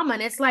trauma.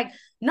 And it's like,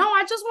 no,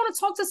 I just want to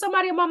talk to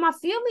somebody about my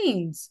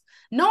feelings.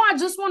 No, I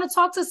just want to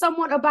talk to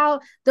someone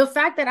about the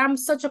fact that I'm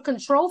such a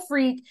control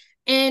freak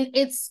and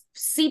it's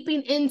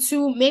seeping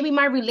into maybe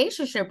my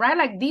relationship, right?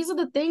 Like these are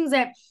the things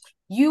that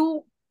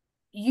you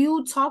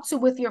talk to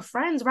with your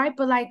friends, right?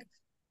 But like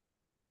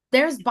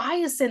there's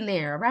bias in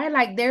there, right?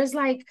 Like there's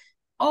like,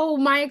 oh,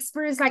 my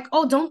experience, like,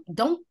 oh, don't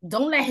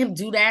let him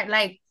do that.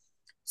 Like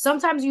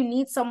sometimes you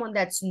need someone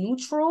that's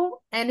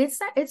neutral, and it's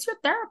your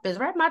therapist,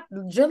 right?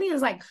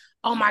 Jillian's like,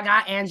 oh my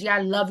God, Angie,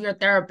 I love your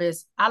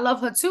therapist. I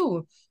love her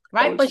too,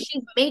 right? But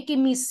she's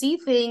making me see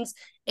things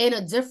in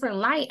a different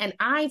light, and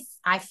I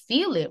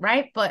feel it,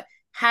 right? But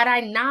had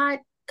I not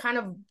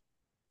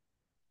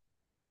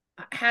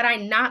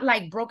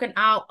like broken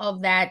out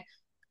of that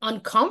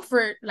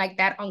uncomfort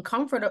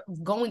of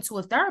going to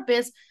a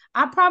therapist,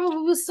 I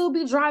probably would still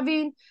be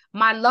driving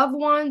my loved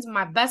ones,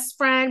 my best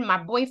friend,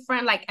 my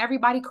boyfriend, like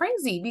everybody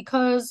crazy,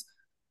 because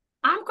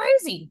I'm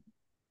crazy.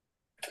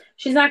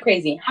 She's not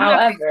crazy.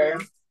 I'm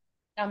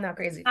not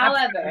crazy.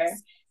 However,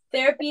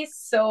 therapy is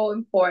so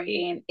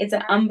important. It's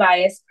an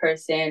unbiased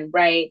person,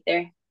 right?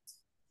 They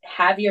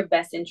have your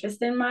best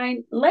interest in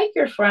mind, like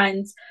your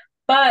friends,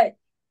 but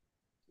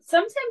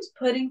sometimes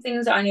putting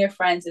things on your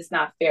friends is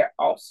not fair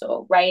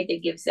also, right?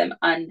 It gives them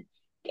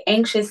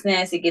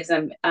anxiousness. It gives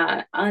them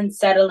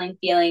unsettling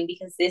feeling,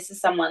 because this is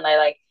someone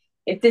like,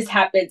 if this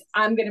happens,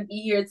 I'm going to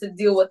be here to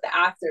deal with the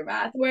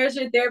aftermath. Whereas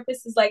your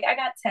therapist is like, I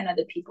got 10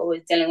 other people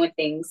who's dealing with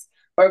things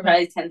or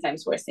probably 10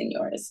 times worse than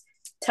yours.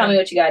 Tell me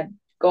what you got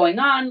going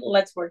on.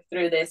 Let's work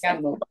through this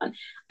and move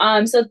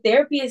on. So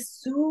therapy is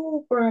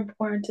super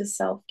important to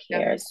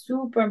self-care.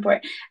 Super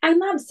important. I'm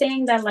not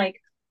saying that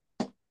like,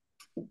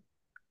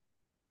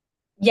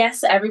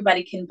 yes,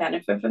 everybody can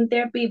benefit from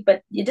therapy,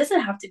 but it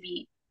doesn't have to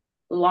be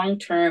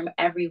long-term,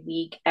 every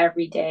week,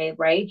 every day,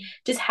 right?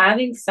 Just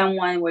having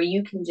someone where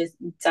you can just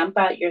dump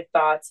out your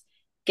thoughts,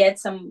 get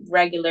some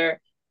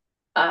regular,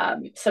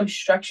 some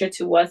structure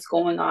to what's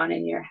going on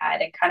in your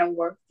head, and kind of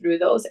work through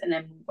those and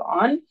then move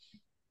on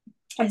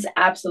is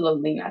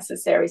absolutely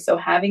necessary. So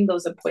having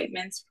those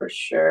appointments for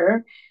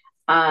sure.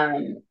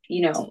 You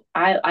know,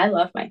 I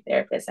love my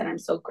therapist, and I'm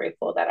so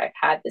grateful that I've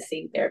had the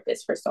same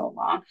therapist for so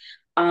long.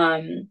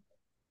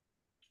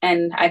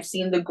 And I've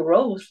seen the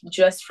growth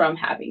just from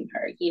having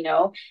her, you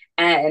know.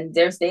 And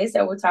there's days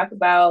that we'll talk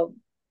about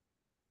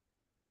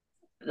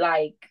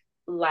like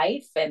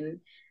life and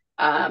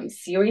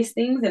serious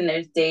things, and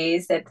there's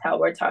days that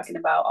we're talking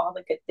about all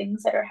the good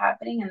things that are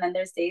happening, and then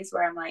there's days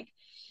where I'm like,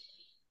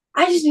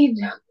 I just need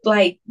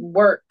like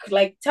work.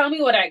 Like tell me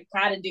what I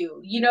gotta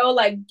do.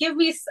 Like give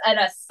me an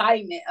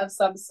assignment of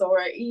some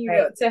sort,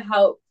 to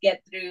help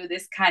get through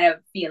this kind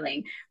of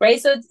feeling.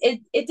 Right. So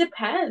it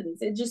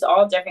depends. It's just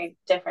all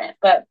different.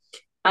 But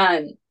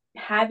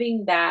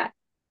having that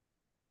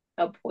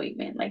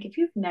appointment, like if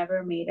you've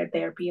never made a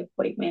therapy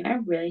appointment, I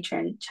really try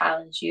and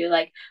challenge you.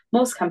 Like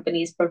most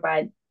companies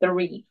provide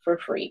 3 for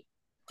free.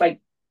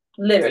 Like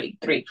literally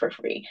 3 for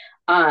free.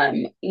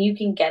 You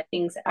can get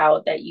things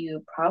out that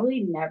you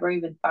probably never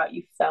even thought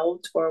you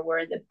felt or were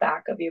in the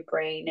back of your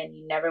brain and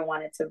you never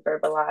wanted to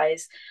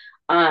verbalize.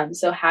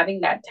 So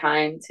having that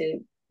time to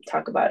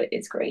talk about it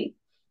is great.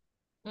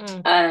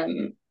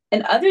 And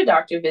other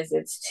doctor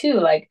visits too,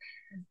 like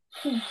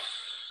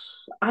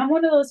I'm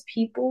one of those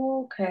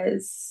people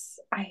because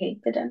I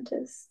hate the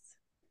dentist.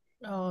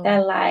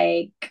 That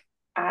like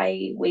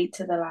I wait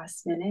to the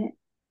last minute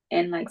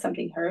and like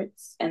something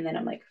hurts and then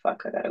I'm like,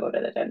 fuck, I gotta go to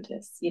the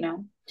dentist, because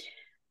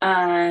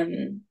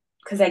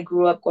I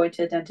grew up going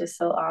to the dentist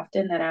so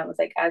often that I was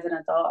like, as an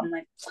adult, I'm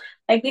like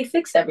they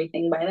fixed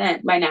everything by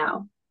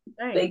now.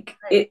 Like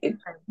it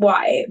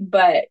why?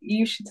 But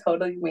you should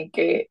totally make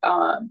it.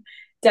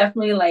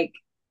 Definitely like,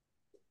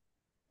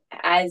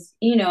 as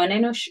you know, and I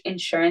know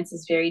insurance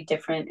is very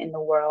different in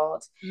the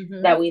world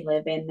that we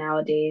live in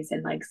nowadays,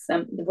 and like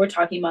we're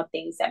talking about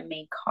things that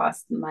may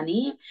cost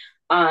money,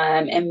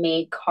 and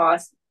may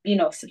cost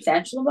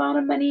substantial amount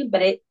of money,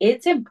 but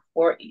it's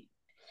important.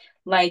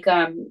 Like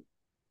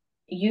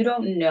you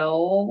don't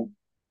know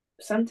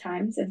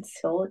sometimes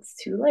until it's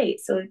too late.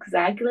 So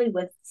exactly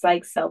with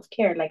like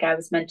self-care, like I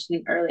was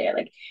mentioning earlier,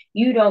 like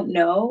you don't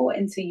know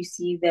until you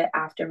see the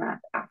aftermath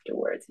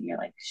afterwards and you're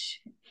like,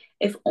 shit,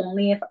 if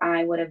only if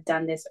I would have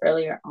done this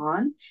earlier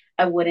on,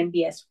 I wouldn't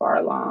be as far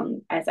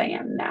along as I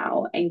am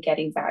now and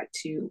getting back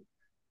to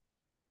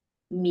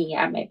me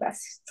at my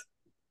best.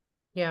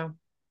 Yeah.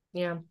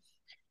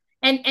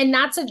 And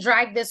not to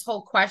drag this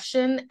whole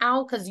question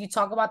out, because you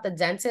talk about the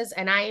dentist,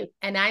 and I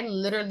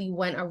literally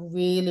went a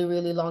really,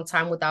 really long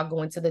time without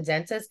going to the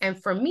dentist.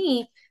 And for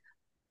me,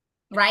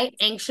 right,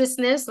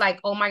 anxiousness,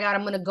 like, oh my God,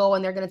 I'm gonna go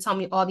and they're gonna tell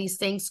me all these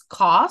things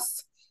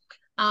cost.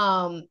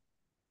 But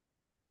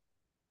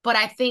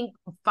I think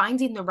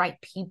finding the right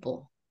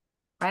people,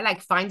 right?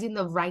 Like finding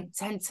the right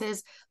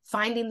dentist,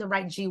 finding the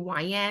right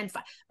GYN,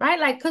 right?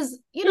 Like, because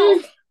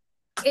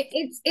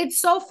it's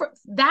so for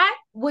that,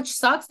 which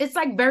sucks. It's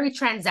like very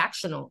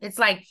transactional. It's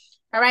like,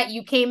 all right,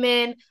 you came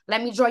in,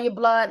 let me draw your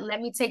blood, let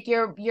me take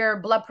your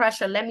blood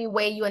pressure, let me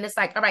weigh you, and it's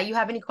like, all right, you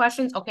have any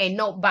questions? Okay,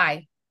 no,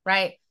 bye,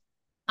 right?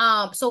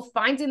 So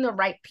finding the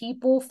right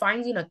people,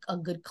 finding a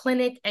good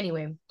clinic.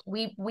 Anyway,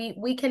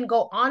 we can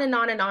go on and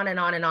on and on and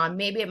on and on.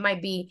 Maybe it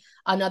might be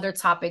another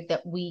topic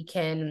that we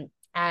can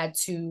add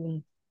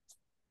to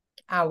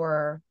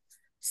our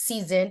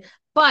season.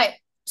 But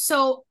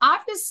so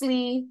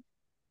obviously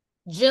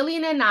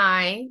Jillian and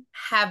I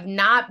have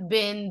not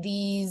been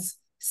these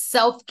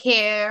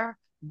self-care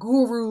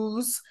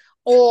gurus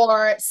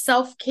or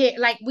self-care.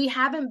 Like we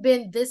haven't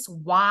been this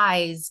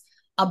wise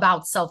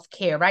about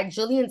self-care, right?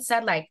 Jillian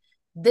said like,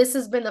 this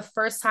has been the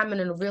first time in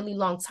a really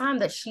long time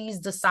that she's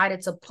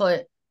decided to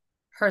put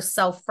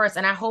herself first.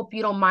 And I hope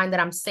you don't mind that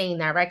I'm saying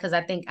that, right? Because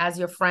I think as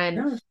your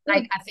friend,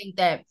 like, I think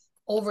that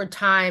over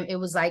time it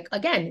was like,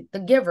 again, the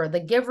giver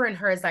in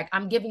her is like,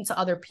 I'm giving to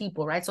other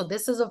people, right? So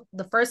this is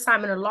the first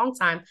time in a long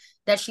time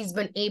that she's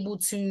been able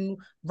to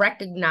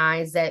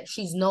recognize that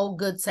she's no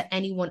good to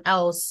anyone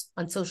else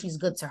until she's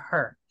good to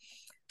her.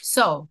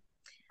 So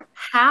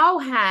how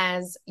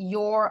has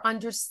your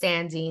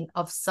understanding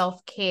of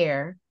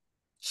self-care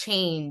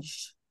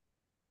changed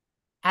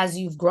as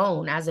you've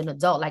grown as an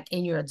adult, like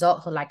in your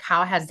adulthood? Like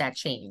how has that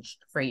changed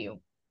for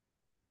you?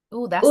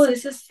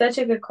 This is such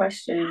a good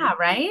question. Yeah,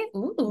 right?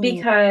 Ooh.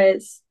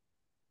 Because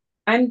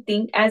I had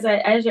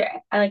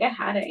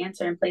an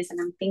answer in place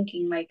and I'm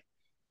thinking like,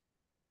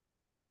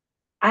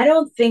 I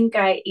don't think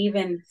I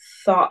even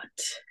thought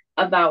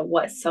about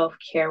what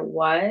self-care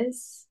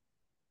was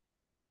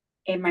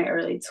in my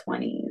early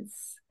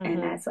 20s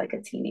and as like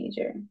a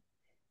teenager.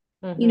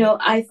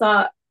 I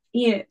thought,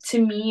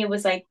 to me, it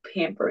was like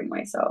pampering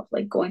myself,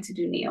 like going to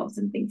do nails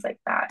and things like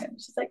that. It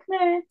was just like,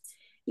 meh,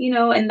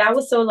 and that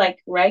was so like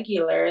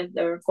regular.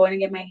 They were going to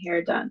get my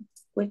hair done,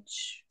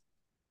 which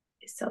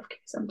is self-care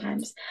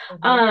sometimes.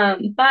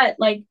 But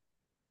like,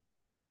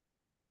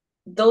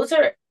 those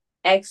are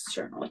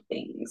external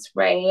things,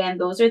 right?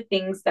 And those are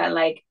things that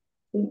like,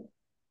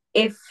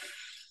 if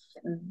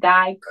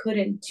I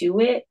couldn't do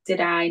it,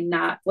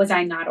 was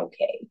I not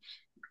okay?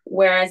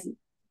 Whereas,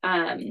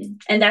 and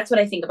that's what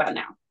I think about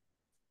now.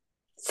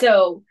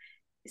 So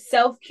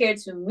self-care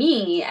to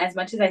me, as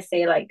much as I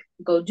say like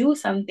go do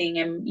something,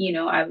 and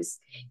I was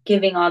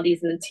giving all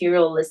these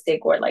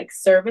materialistic or like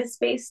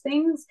service-based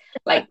things,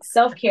 like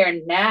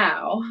self-care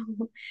now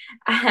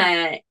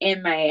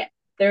in my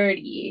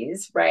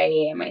 30s, right,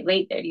 in my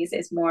late 30s,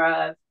 is more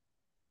of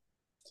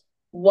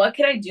what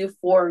can I do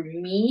for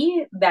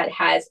me that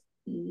has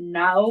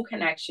no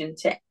connection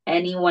to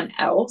anyone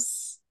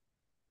else,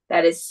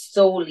 that is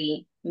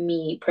solely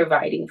me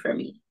providing for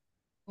me.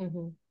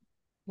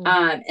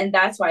 And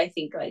that's why I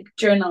think like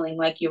journaling,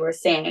 like you were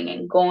saying,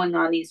 and going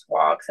on these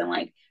walks and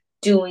like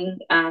doing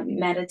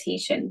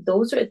meditation,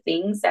 those are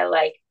things that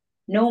like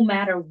no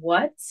matter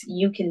what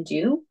you can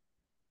do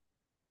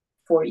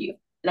for you,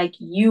 like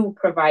you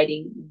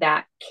providing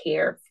that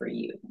care for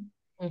you.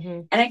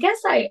 And I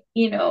guess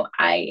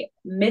I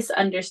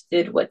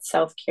misunderstood what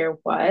self-care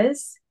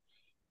was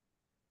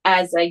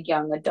as a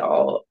young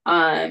adult.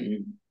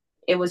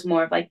 It was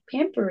more of like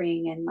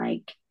pampering and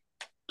like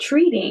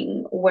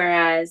treating,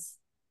 whereas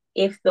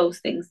if those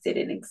things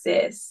didn't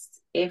exist,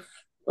 if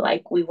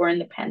like we were in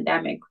the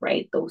pandemic,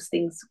 right, those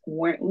things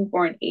we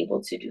weren't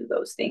able to do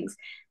those things,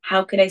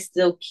 how could I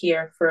still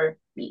care for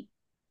me?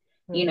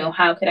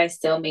 How could I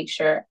still make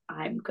sure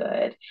I'm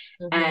good?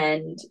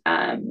 And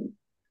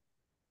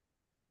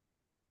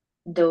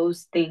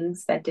those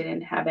things that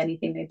didn't have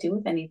anything to do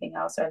with anything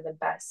else are the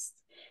best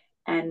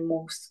and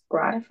most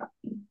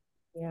gratifying.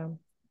 Yeah.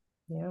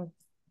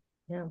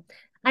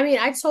 I mean,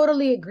 I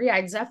totally agree.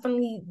 I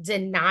definitely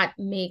did not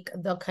make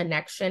the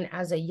connection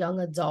as a young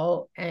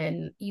adult,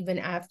 and even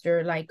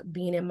after like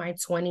being in my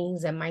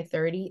 20s and my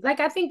 30s. Like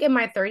I think in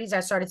my 30s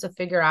I started to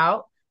figure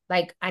out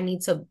like I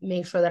need to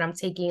make sure that I'm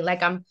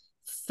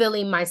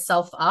filling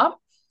myself up.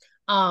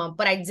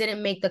 But I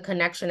didn't make the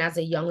connection as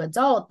a young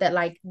adult that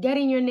like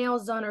getting your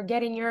nails done or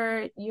getting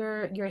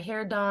your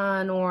hair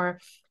done or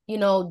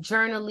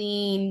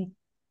journaling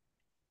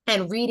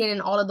and reading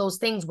and all of those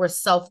things were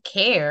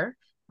self-care,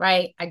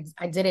 right?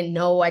 I didn't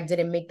know, I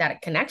didn't make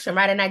that connection,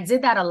 right? And I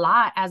did that a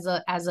lot as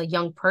a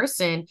young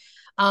person.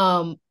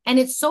 And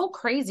it's so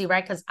crazy,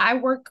 right? Because I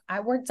work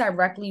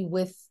directly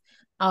with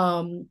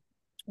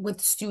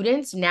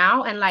students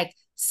now, and like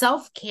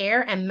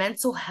self-care and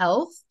mental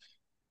health.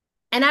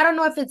 And I don't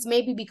know if it's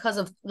maybe because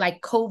of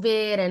like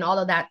COVID and all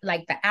of that,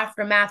 like the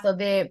aftermath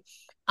of it,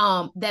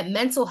 that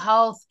mental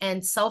health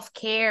and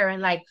self-care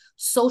and like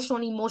social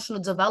and emotional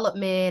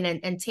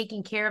development and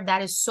taking care of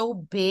that is so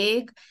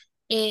big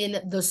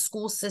in the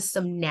school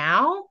system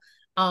now,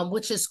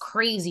 which is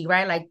crazy,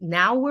 right? Like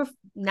now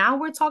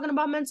we're talking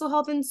about mental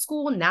health in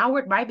school. Now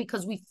we're right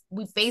because we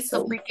faced a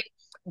freaking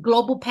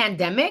global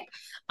pandemic.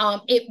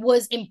 It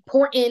was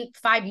important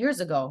 5 years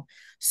ago.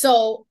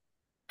 So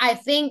I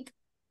think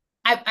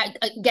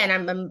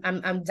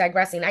I'm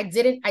digressing. I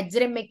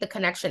didn't make the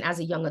connection as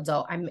a young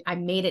adult. I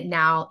made it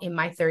now in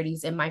my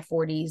 30s, in my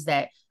 40s,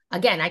 that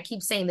again, I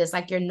keep saying this,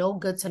 like you're no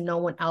good to no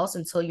one else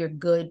until you're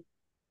good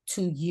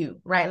to you,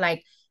 right?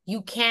 Like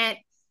you can't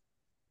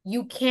I'm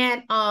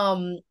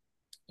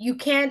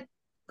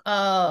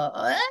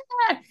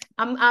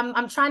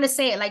trying to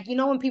say it like,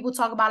 when people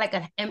talk about like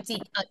an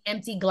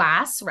empty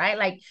glass, right?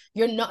 Like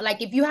you're not,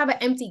 like if you have an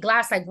empty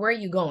glass, like where are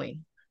you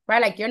going?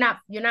 Right? Like you're not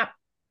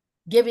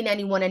giving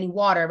anyone any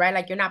water, right?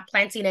 Like you're not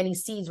planting any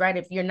seeds, right?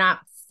 If you're not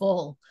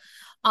full.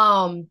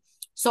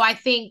 So I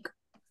think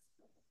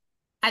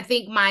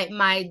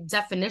my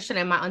definition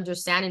and my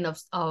understanding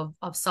of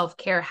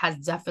self-care has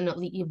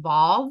definitely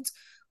evolved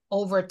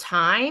over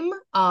time.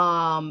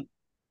 And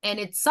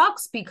it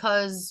sucks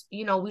because,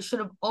 we should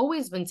have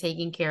always been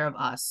taking care of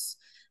us.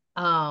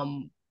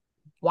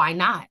 Why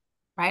not?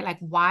 Right? Like,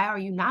 why are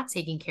you not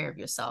taking care of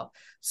yourself?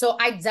 So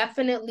I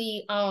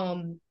definitely,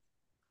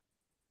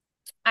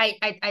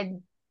 I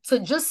to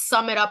just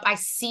sum it up, I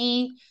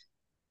see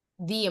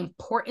the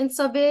importance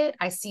of it.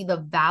 I see the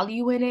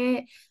value in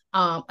it.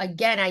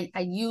 Again, I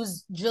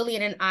use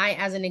Jillian and I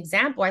as an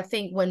example. I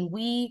think when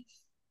we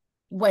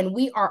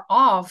are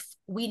off,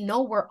 we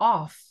know we're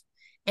off.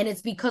 And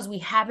it's because we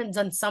haven't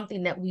done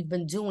something that we've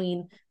been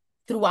doing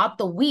throughout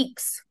the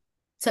weeks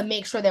to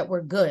make sure that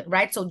we're good,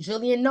 right? So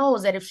Jillian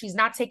knows that if she's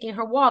not taking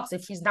her walks,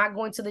 if she's not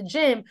going to the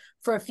gym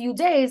for a few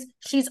days,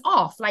 she's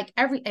off. Like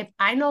if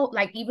I know,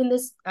 like even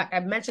this, I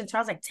mentioned to her,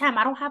 I was like, Tam,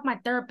 I don't have my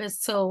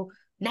therapist till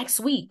next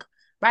week,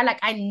 right? Like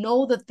I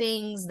know the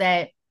things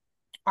that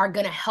are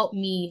going to help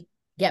me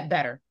get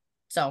better.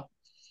 So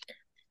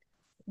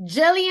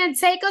Jillian,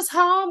 take us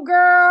home,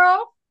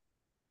 girl.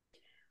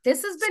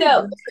 This has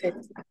been good.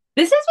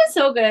 This has been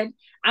so good.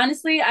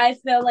 Honestly, I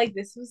feel like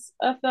this was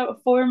a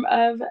form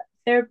of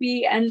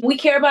therapy, and we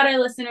care about our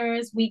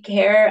listeners. We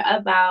care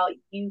about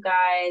you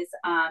guys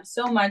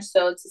so much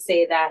so to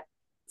say that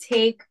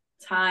take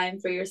time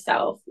for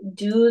yourself.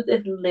 Do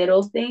the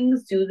little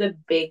things, do the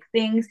big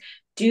things,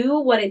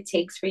 do what it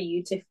takes for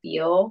you to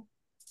feel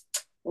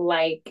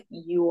like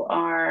you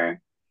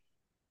are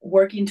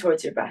working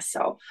towards your best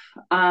self.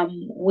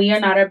 We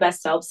are not our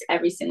best selves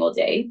every single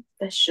day.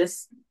 That's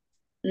just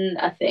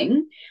a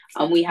thing.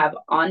 We have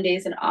on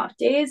days and off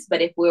days,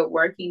 but if we're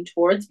working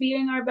towards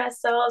being our best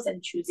selves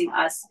and choosing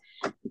us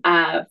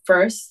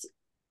first,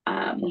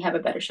 we have a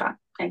better shot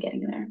at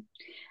getting there.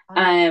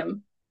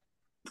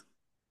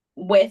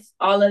 With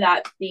all of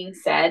that being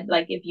said,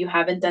 like if you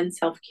haven't done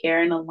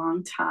self-care in a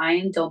long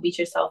time, don't beat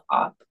yourself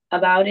up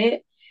about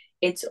it.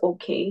 It's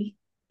okay.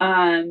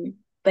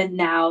 But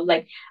now,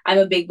 like, I'm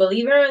a big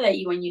believer that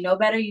when you know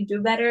better, you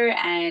do better,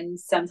 and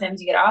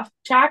sometimes you get off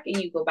track and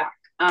you go back.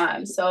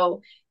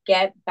 So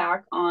get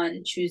back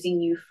on choosing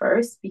you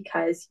first,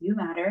 because you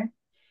matter.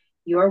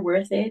 You're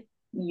worth it.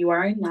 You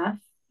are enough.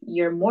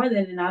 you're more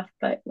than enough,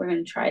 but we're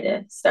going to try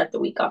to start the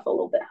week off a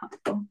little bit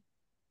humble.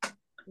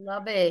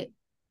 Love it.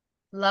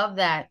 Love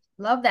that.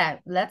 Love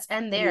that. Let's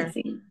end there.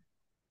 Amazing.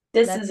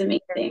 This Let's is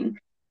amazing.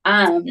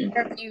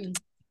 you.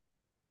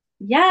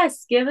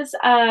 Yes, give us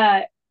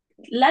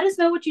let us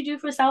know what you do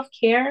for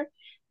self-care.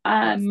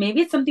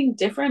 Maybe it's something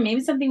different,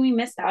 maybe something we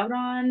missed out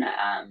on.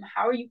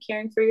 How are you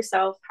caring for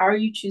yourself? How are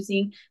you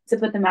choosing to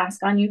put the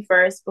mask on you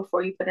first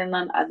before you put it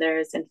on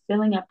others, and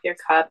filling up your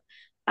cup?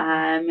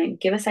 And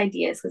give us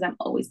ideas, because I'm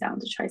always down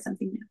to try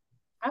something new.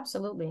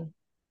 Absolutely.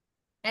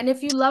 And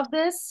if you love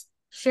this,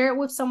 share it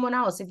with someone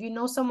else. If you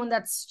know someone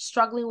that's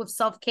struggling with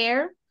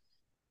self-care,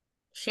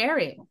 share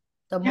it.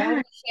 The more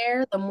you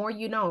share, the more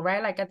you know,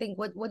 right? Like, I think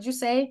what'd you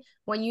say?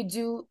 When you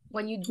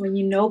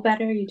know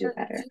better, you do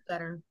better. You do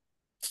better.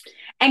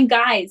 And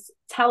guys,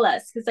 tell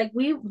us, because like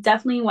we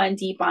definitely went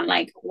deep on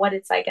like what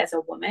it's like as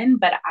a woman,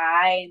 but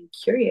I'm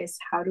curious,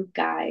 how do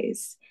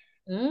guys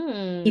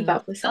keep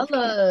up with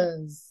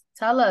self-care?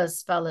 Tell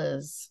us,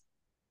 fellas.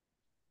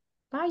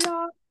 Bye,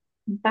 y'all.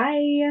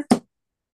 Bye.